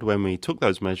found when we took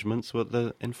those measurements was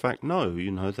that, in fact,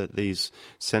 that these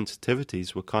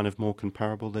sensitivities were kind of more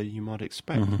comparable than you might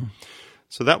expect.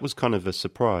 So that was kind of a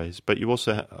surprise. But you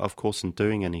also, of course, in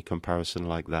doing any comparison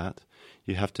like that,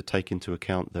 you have to take into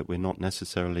account that we're not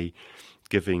necessarily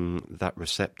giving that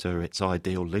receptor its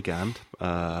ideal ligand.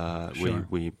 Sure.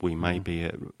 We may be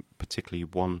at particularly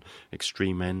one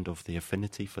extreme end of the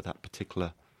affinity for that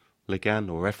particular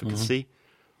ligand or efficacy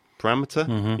parameter.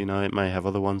 It may have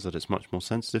other ones that it's much more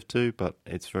sensitive to, but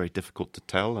it's very difficult to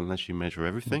tell unless you measure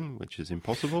everything, which is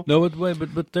impossible. No,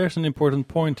 but there's an important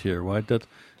point here, right? That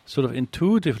sort of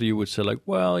intuitively you would say, like,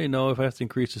 well, if I have to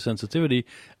increase the sensitivity,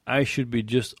 I should be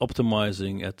just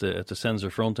optimizing at the sensor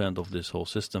front end of this whole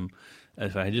system.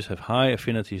 If I just have high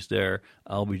affinities there,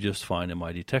 I'll be just fine in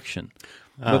my detection.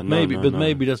 But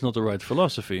maybe that's not the right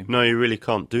philosophy. No, you really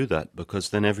can't do that, because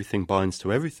then everything binds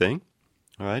to everything,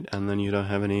 right? And then you don't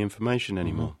have any information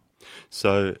anymore.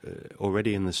 So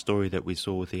already in the story that we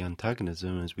saw with the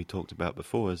antagonism, as we talked about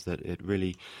before, is that it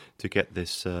really, to get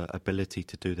this ability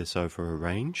to do this over a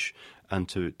range, and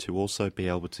to also be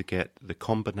able to get the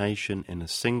combination in a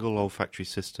single olfactory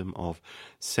system of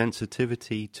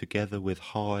sensitivity together with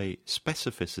high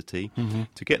specificity,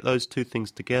 to get those two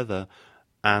things together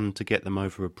and to get them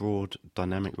over a broad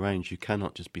dynamic range, you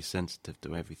cannot just be sensitive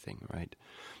to everything, right?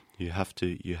 You have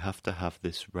to have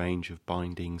this range of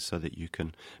bindings so that you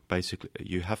can basically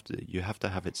you have to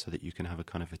have it so that you can have a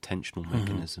kind of attentional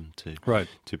mechanism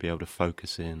to be able to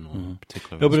focus in on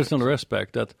particular. No, but it's another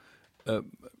aspect that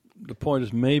the point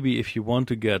is, maybe if you want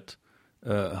to get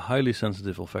a highly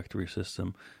sensitive olfactory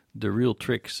system, the real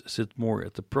tricks sit more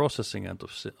at the processing end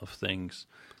of things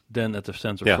than at the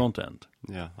sensor front end.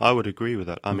 Yeah, I would agree with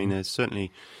that. I mean, it's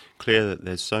certainly clear that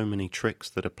there's so many tricks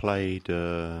that are played.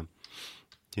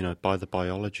 By the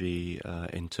biology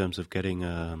in terms of getting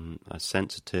a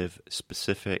sensitive,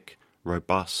 specific,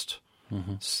 robust,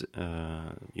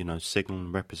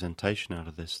 signal representation out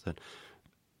of this, that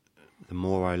the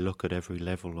more I look at every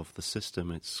level of the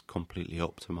system, it's completely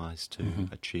optimized to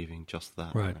achieving just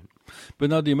that. Right. But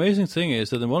now the amazing thing is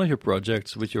that in one of your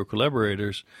projects with your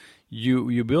collaborators,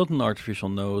 you built an artificial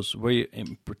nose where you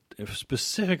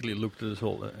specifically looked at this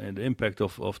whole the impact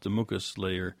of the mucus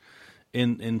layer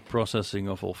in processing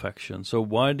of olfaction. So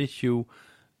why did you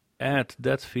add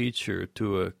that feature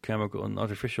to an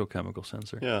artificial chemical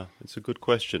sensor? Yeah, it's a good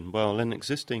question. Well, in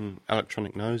existing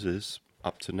electronic noses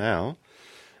up to now,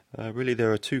 really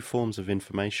there are two forms of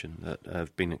information that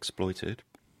have been exploited.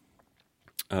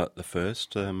 The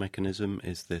first mechanism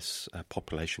is this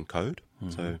population code.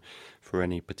 So for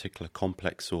any particular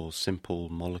complex or simple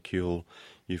molecule,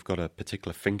 you've got a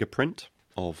particular fingerprint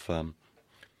of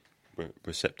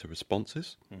receptor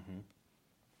responses.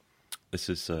 This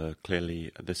is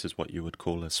this is what you would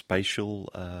call a spatial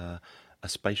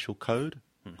code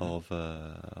of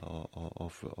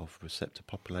receptor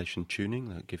population tuning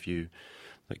that give you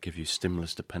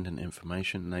stimulus dependent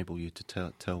information, enable you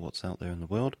to tell what's out there in the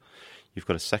world. You've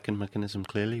got a second mechanism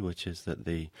clearly, which is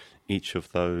that each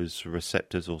of those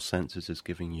receptors or sensors is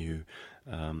giving you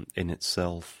in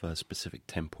itself specific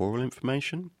temporal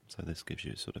information. So this gives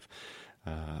you sort of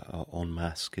en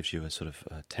masse, gives you a sort of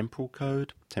temporal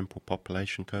code, temporal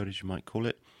population code, as you might call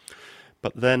it.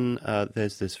 But then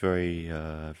there's this very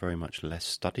much less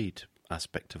studied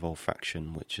aspect of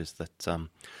olfaction, which is that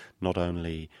not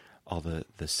only are the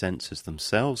sensors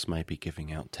themselves may be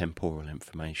giving out temporal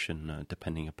information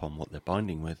depending upon what they're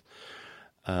binding with,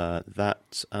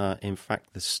 that in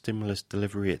fact the stimulus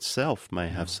delivery itself may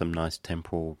have some nice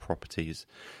temporal properties.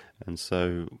 And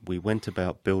so we went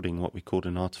about building what we called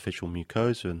an artificial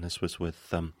mucosa, and this was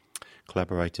with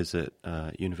collaborators at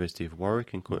University of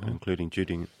Warwick, including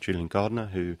Julian Gardner,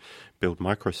 who build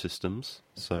microsystems.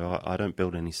 So I don't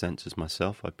build any sensors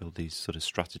myself. I build these sort of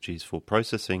strategies for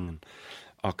processing and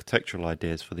architectural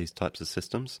ideas for these types of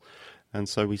systems. And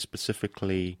so we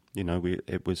specifically,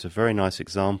 it was a very nice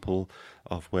example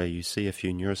of where you see a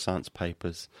few neuroscience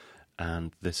papers,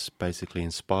 and this basically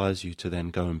inspires you to then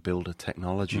go and build a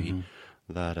technology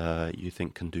that you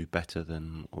think can do better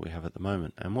than what we have at the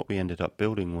moment. And what we ended up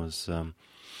building was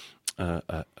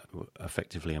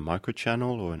effectively a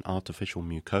microchannel or an artificial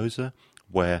mucosa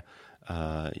where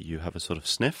you have a sort of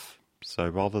sniff So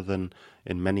rather than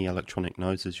in many electronic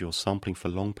noses, you're sampling for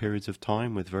long periods of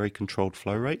time with very controlled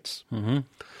flow rates.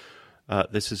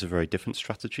 This is a very different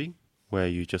strategy, where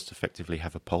you just effectively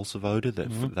have a pulse of odor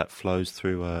that flows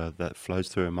through a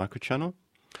microchannel.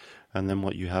 And then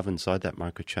what you have inside that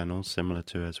microchannel, similar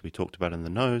to as we talked about in the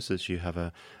nose, is you have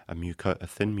a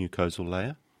thin mucosal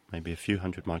layer, maybe a few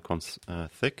hundred microns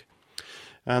thick.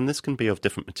 And this can be of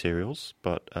different materials,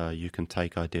 but you can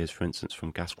take ideas, for instance,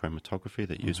 from gas chromatography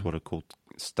that use what are called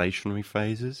stationary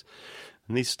phases.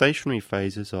 And these stationary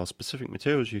phases are specific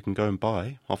materials you can go and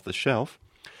buy off the shelf,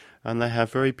 and they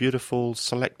have very beautiful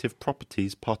selective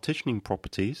properties, partitioning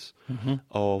properties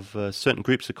of certain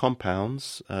groups of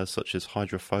compounds, such as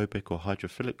hydrophobic or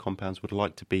hydrophilic compounds, would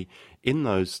like to be in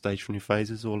those stationary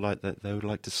phases, or like that they would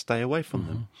like to stay away from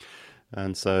them.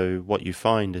 And so what you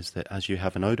find is that as you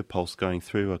have an odor pulse going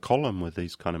through a column with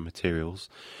these kind of materials,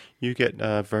 you get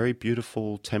very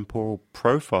beautiful temporal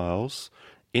profiles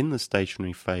in the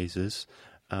stationary phases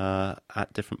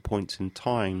at different points in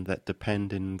time that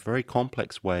depend in very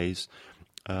complex ways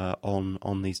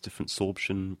on these different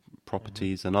sorption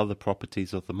properties and other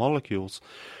properties of the molecules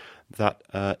that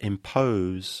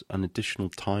impose an additional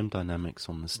time dynamics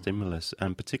on the stimulus.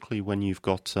 And particularly when you've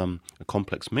got a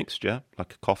complex mixture,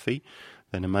 like a coffee,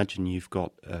 then imagine you've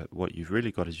got, what you've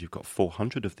really got is you've got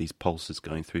 400 of these pulses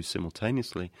going through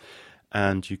simultaneously,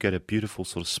 and you get a beautiful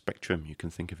sort of spectrum. You can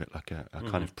think of it like a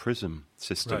kind of prism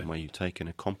system, where you take in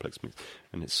a complex mix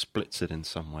and it splits it in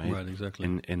some way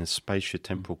in a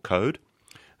spatio-temporal code,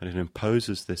 and it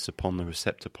imposes this upon the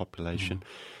receptor population.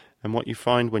 And what you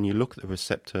find when you look at the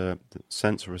receptor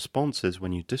sensor responses,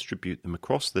 when you distribute them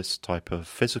across this type of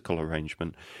physical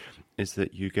arrangement, is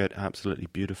that you get absolutely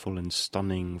beautiful and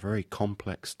stunning, very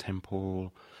complex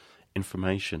temporal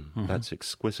information that's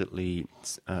exquisitely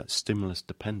stimulus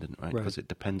dependent, right? Because it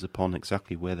depends upon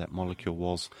exactly where that molecule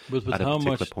was at a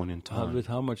particular point in time. With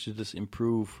how much did this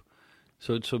improve?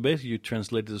 So basically you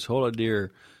translated this whole idea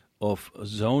of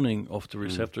zoning of the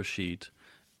receptor sheet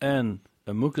and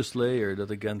a mucus layer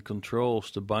that again controls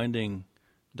the binding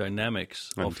dynamics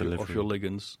of your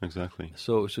ligands. Exactly.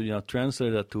 So you now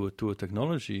translate that to a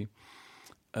technology,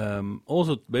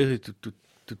 also basically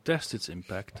to test its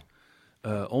impact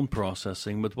on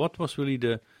processing. But what was really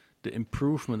the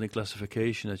improvement in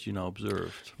classification that you now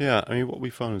observed? Yeah, I mean, what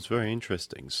we found was very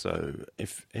interesting. So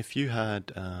if you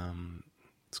had,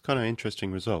 it's kind of an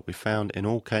interesting result. We found in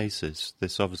all cases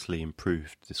this obviously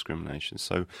improved discrimination.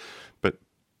 So, but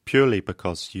purely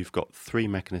because you've got 3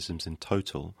 mechanisms in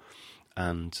total,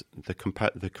 and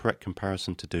the correct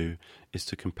comparison to do is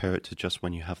to compare it to just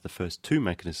when you have the first 2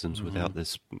 mechanisms without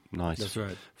this nice,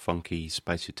 funky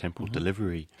spatiotemporal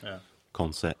delivery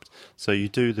concept. So you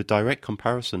do the direct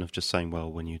comparison of just saying,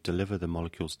 well, when you deliver the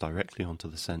molecules directly onto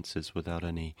the sensors without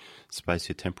any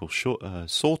spatiotemporal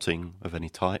sorting of any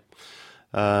type,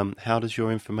 how does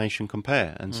your information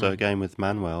compare? And so again with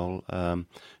Manuel,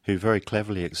 who very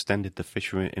cleverly extended the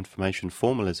Fisher information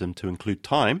formalism to include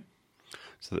time,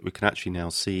 so that we can actually now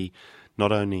see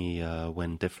not only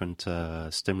when different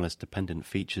stimulus-dependent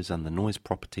features and the noise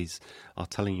properties are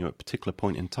telling you at a particular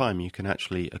point in time, you can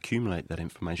actually accumulate that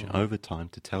information over time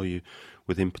to tell you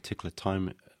within particular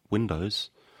time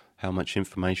windows how much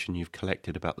information you've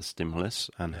collected about the stimulus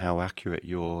and how accurate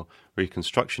your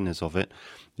reconstruction is of it.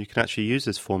 You can actually use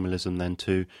this formalism then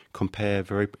to compare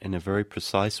in a very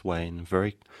precise way, in a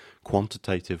very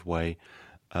quantitative way,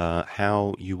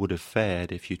 how you would have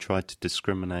fared if you tried to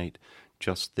discriminate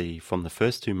just from the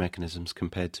first 2 mechanisms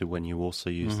compared to when you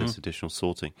also use this additional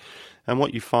sorting. And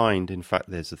what you find, in fact,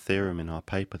 there's a theorem in our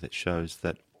paper that shows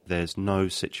that there's no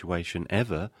situation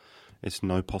ever, it's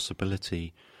no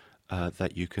possibility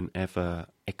that you can ever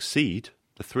exceed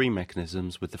the 3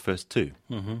 mechanisms with the first 2.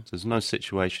 So there's no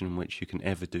situation in which you can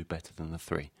ever do better than the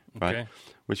 3, right? Okay.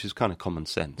 Which is kind of common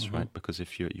sense, right? Because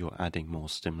if you're adding more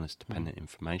stimulus-dependent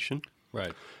information,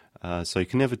 right? So you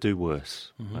can never do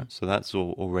worse. Right? So that's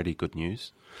already good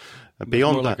news.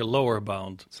 Beyond that, like a lower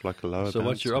bound. It's like a lower bound. So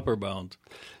what's your upper bound?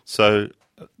 So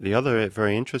the other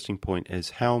very interesting point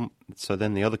is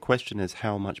then the other question is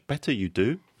how much better you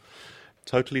do.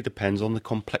 Totally depends on the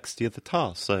complexity of the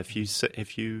task. So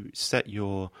if you set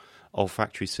your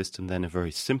olfactory system then a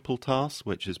very simple task,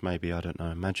 which is maybe, I don't know,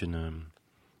 imagine a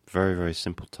very, very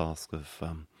simple task of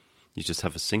you just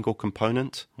have a single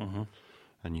component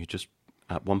and you just,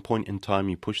 at one point in time,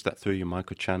 you push that through your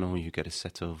microchannel, you get a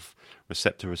set of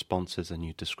receptor responses and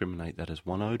you discriminate that as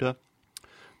one odor.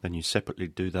 Then you separately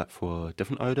do that for a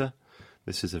different odor.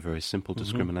 This is a very simple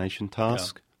discrimination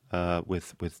task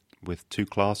with 2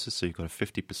 classes, so you've got a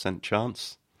 50%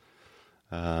 chance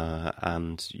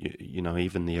and you know,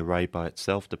 even the array by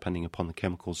itself, depending upon the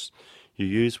chemicals you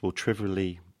use, will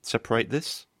trivially separate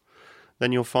this.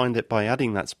 Then you'll find that by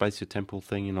adding that spatiotemporal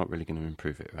thing, you're not really going to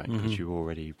improve it, right? Because you're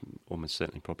already almost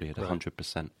certainly probably at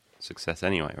 100% success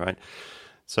anyway, right?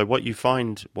 So what we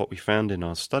found in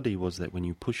our study was that when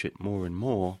you push it more and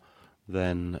more,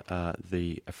 then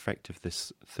the effect of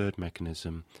this third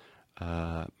mechanism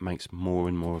makes more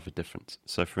and more of a difference.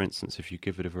 So, for instance, if you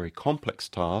give it a very complex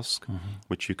task,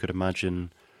 which you could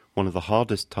imagine one of the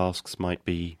hardest tasks might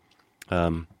be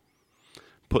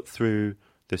put through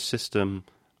the system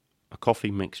a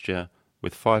coffee mixture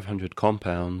with 500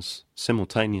 compounds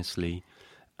simultaneously,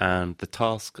 and the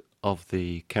task of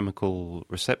the chemical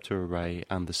receptor array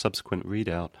and the subsequent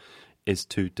readout is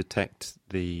to detect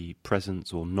the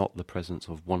presence or not the presence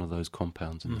of one of those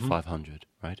compounds in the 500,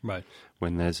 right? Right.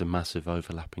 When there's a massive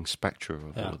overlapping spectra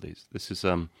of all of these. This is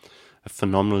a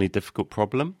phenomenally difficult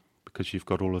problem because you've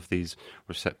got all of these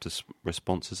receptor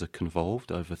responses are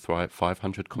convolved over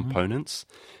 500 components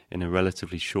in a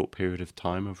relatively short period of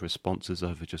time of responses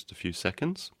over just a few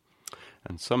seconds.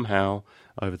 And somehow,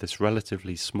 over this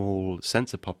relatively small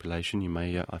sensor population, you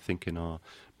may, I think in our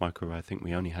microarray, I think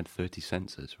we only had 30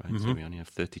 sensors, right? So we only have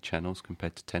 30 channels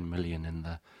compared to 10 million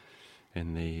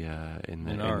in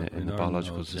the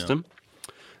biological system.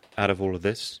 Out of all of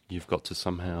this, you've got to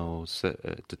somehow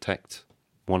detect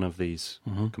one of these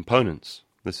components.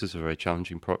 This is a very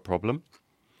challenging problem.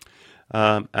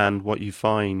 And what you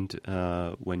find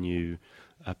when you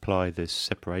apply this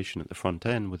separation at the front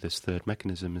end with this third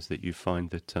mechanism is that you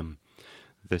find that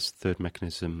this third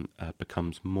mechanism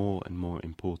becomes more and more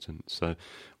important. So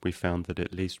we found that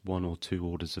at least 1 or 2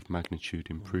 orders of magnitude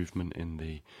improvement in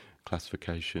the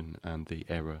classification and the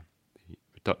error, the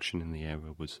reduction in the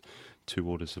error was 2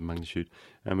 orders of magnitude.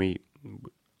 And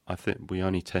I think we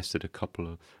only tested a couple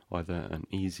of either an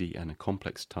easy and a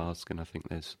complex task, and I think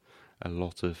there's a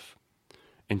lot of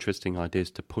interesting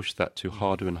ideas to push that to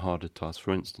harder and harder tasks.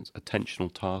 For instance,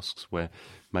 attentional tasks where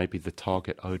maybe the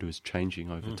target odor is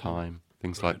changing over time,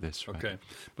 things like this. Right? Okay,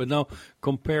 but now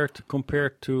compared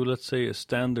to let's say a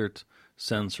standard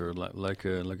sensor like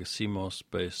a CMOS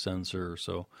based sensor,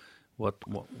 so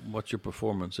what's your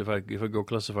performance? If I go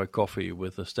classify coffee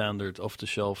with a standard off the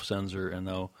shelf sensor and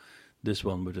now this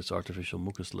one with its artificial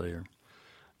mucus layer.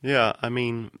 Yeah, I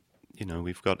mean, you know,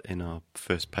 we've got in our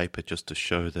first paper just to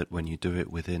show that when you do it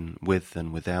with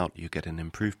and without, you get an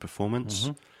improved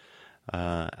performance.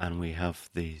 And we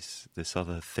have this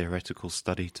other theoretical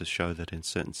study to show that in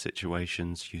certain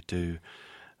situations you do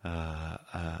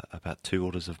about 2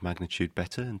 orders of magnitude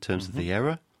better in terms of the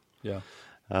error. Yeah.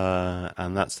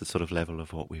 And that's the sort of level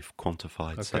of what we've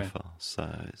quantified so far. So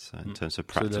in terms of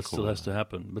practical... So that still has to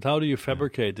happen. But how do you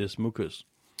fabricate this mucus?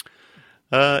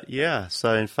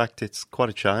 So in fact it's quite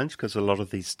a challenge because a lot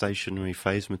of these stationary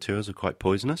phase materials are quite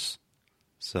poisonous.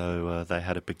 So they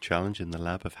had a big challenge in the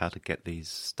lab of how to get these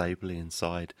stably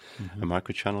inside a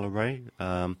microchannel array.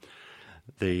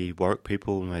 The Warwick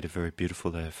people made it very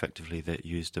beautiful. They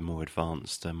used a more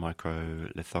advanced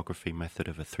microlithography method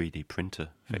of a 3D printer,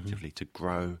 effectively, to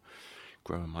grow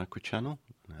a microchannel.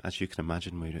 As you can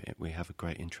imagine, we have a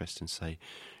great interest in, say,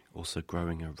 also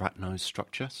growing a rat nose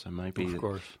structure. So maybe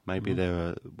there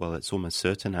are, well, it's almost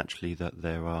certain actually that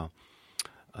there are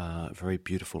very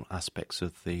beautiful aspects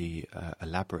of the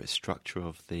elaborate structure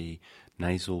of the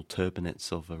nasal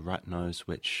turbinates of a rat nose,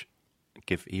 which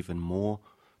give even more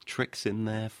tricks in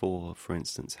there for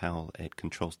instance, how it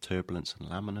controls turbulence and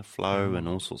laminar flow and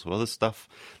all sorts of other stuff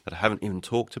that I haven't even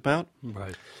talked about.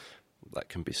 Right. That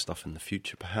can be stuff in the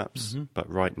future, perhaps. But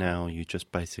right now, you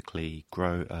just basically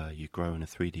grow in a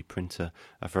 3D printer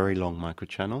a very long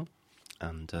microchannel,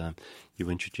 and you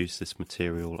introduce this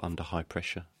material under high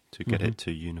pressure to get it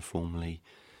to uniformly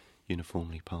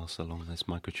pass along this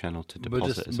microchannel to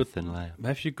deposit as a thin layer.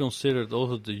 Have you considered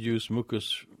also to use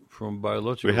mucus from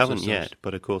biological We haven't systems? yet,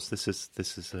 but of course this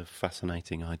is a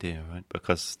fascinating idea, right?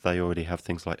 Because they already have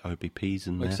things like OBPs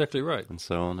in there. Exactly right. And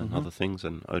so on, and other things,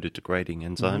 and odor-degrading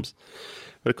enzymes.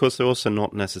 But of course they're also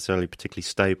not necessarily particularly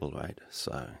stable, right?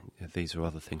 So these are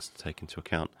other things to take into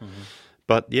account.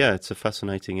 But yeah, it's a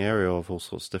fascinating area of all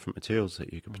sorts of different materials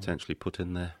that you could potentially put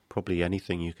in there. Probably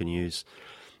anything you can use.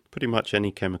 Pretty much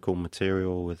any chemical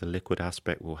material with a liquid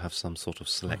aspect will have some sort of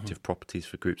selective properties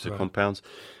for groups of compounds,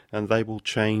 and they will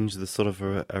change the sort of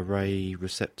array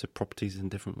receptor properties in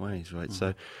different ways, right?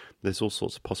 So there's all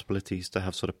sorts of possibilities to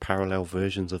have sort of parallel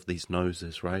versions of these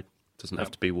noses, right? It doesn't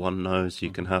have to be one nose.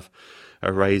 You can have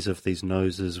arrays of these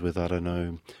noses with, I don't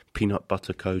know, peanut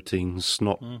butter coatings,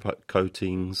 snot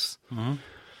coatings,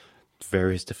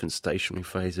 various different stationary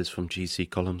phases from GC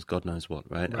columns, God knows what,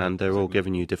 right? Right, And they're all exactly.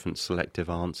 giving you different selective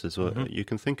answers. Or you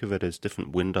can think of it as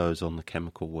different windows on the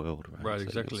chemical world, right? Right, So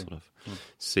exactly. you're sort of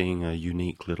seeing a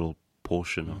unique little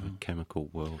portion of a chemical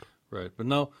world. Right. But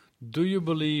now, do you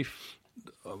believe,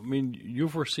 I mean, you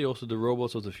foresee also the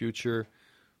robots of the future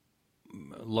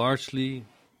largely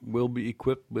will be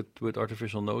equipped with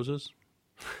artificial noses?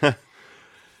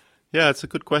 Yeah, it's a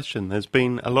good question. There's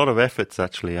been a lot of efforts,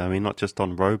 actually. I mean, not just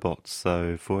on robots.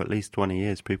 So for at least 20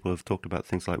 years, people have talked about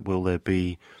things like, will there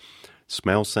be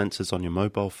smell sensors on your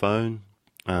mobile phone?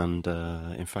 And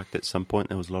in fact, at some point,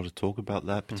 there was a lot of talk about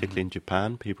that, particularly in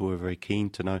Japan. People were very keen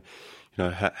to know,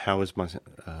 how is my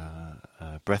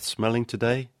breath smelling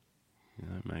today?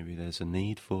 Maybe there's a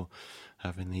need for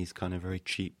having these kind of very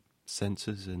cheap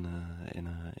sensors in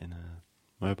a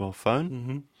mobile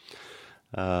phone.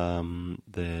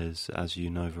 There's, as you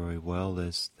know very well,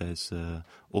 there's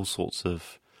all sorts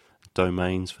of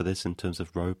domains for this in terms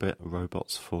of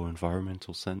robots for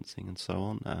environmental sensing and so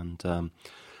on, and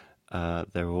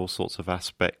there are all sorts of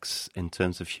aspects in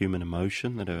terms of human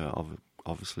emotion that are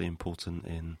obviously important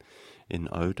in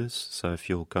odors. So if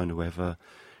you're going to ever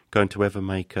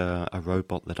make a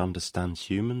robot that understands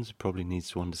humans, it probably needs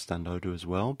to understand odor as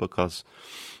well, because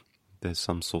there's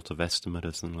some sort of estimate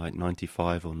of something like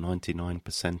 95 or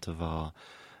 99% of our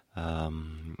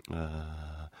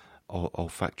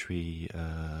olfactory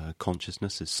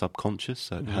consciousness is subconscious,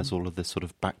 so it has all of this sort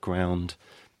of background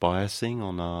biasing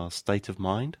on our state of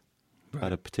mind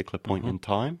at a particular point in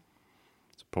time.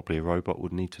 So probably a robot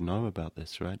would need to know about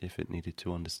this, right, if it needed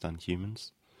to understand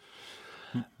humans.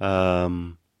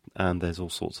 And there's all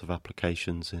sorts of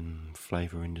applications in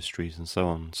flavor industries and so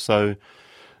on. So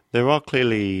there are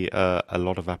clearly a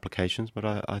lot of applications, but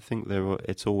I think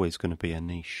it's always going to be a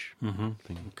niche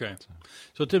thing. Okay.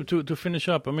 So Tim, to finish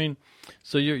up, I mean,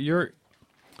 so you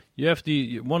have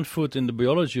the one foot in the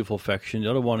biology of olfaction, the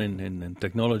other one in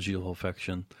technology of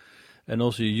olfaction, and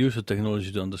also you use the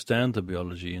technology to understand the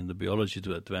biology and the biology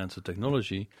to advance the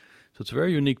technology. So it's a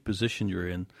very unique position you're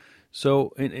in. So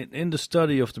in the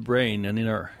study of the brain and in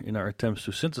our attempts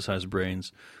to synthesize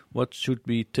brains, what should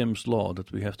be Tim's law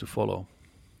that we have to follow?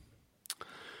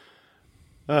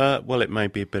 Well, it may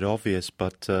be a bit obvious,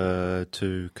 but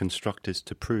to construct is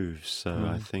to prove. So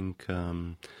I think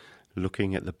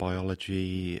looking at the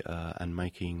biology and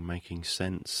making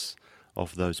sense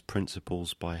of those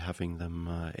principles by having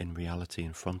them in reality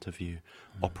in front of you,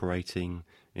 operating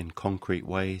in concrete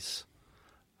ways,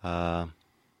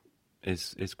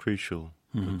 is crucial,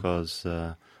 because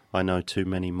I know too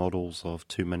many models of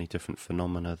too many different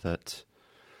phenomena that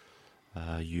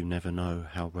you never know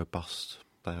how robust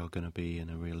they are going to be in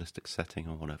a realistic setting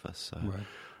or whatever. So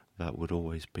that would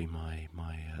always be my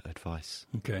advice.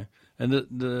 Okay. And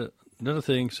the another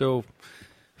thing, so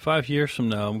 5 years from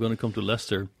now, I'm going to come to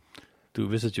Leicester to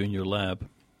visit you in your lab.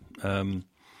 And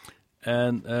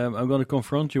I'm going to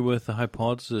confront you with the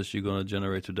hypothesis you're going to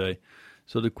generate today.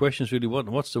 So the question is really,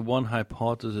 what's the one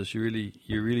hypothesis you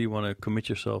really want to commit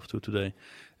yourself to today?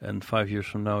 And 5 years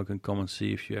from now, I can come and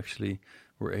see if you actually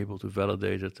were able to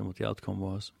validate it and what the outcome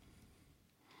was.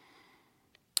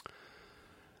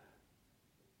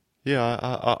 Yeah,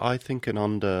 I think an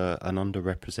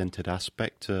underrepresented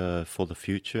aspect for the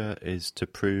future is to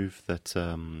prove that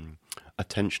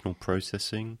attentional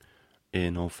processing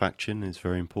in olfaction is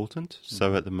very important.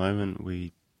 So at the moment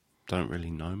we don't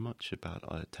really know much about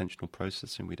attentional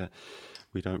processing. We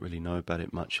don't really know about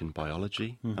it much in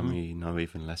biology, and we know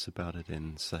even less about it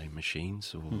in, say,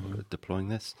 machines or deploying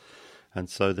this.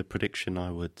 And so the prediction I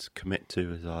would commit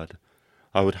to is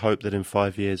I would hope that in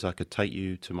 5 years I could take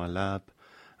you to my lab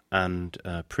and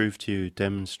prove to you,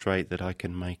 demonstrate that I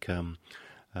can make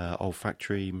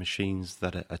olfactory machines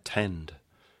that attend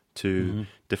to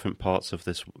different parts of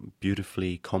this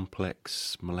beautifully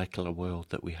complex molecular world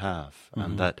that we have,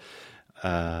 and that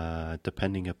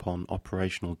depending upon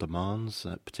operational demands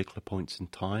at particular points in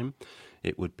time,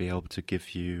 it would be able to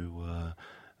give you,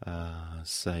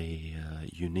 say,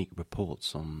 unique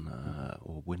reports on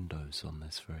or windows on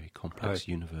this very complex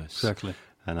universe. Exactly.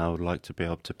 And I would like to be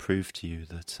able to prove to you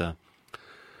that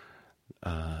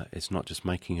it's not just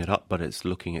making it up, but it's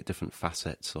looking at different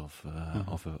facets of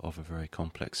a very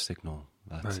complex signal.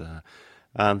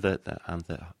 And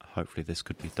that hopefully this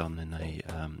could be done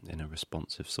in a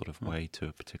responsive sort of way to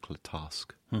a particular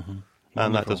task. And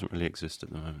that doesn't really exist at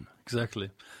the moment.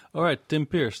 Exactly. All right, Tim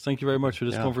Pearce, thank you very much for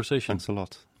this conversation. Thanks a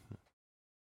lot.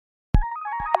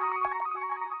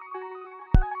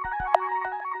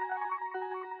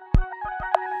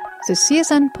 The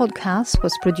CSN podcast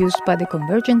was produced by the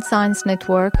Convergent Science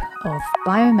Network of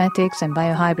Biomimetics and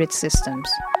Biohybrid Systems,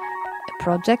 a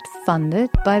project funded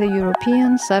by the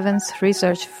European 7th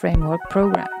Research Framework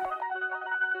Programme.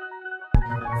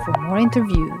 For more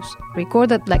interviews,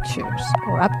 recorded lectures,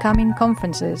 or upcoming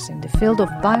conferences in the field of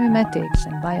biomimetics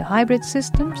and biohybrid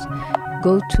systems,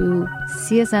 go to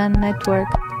csnnetwork.eu.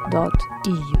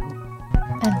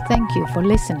 And thank you for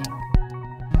listening.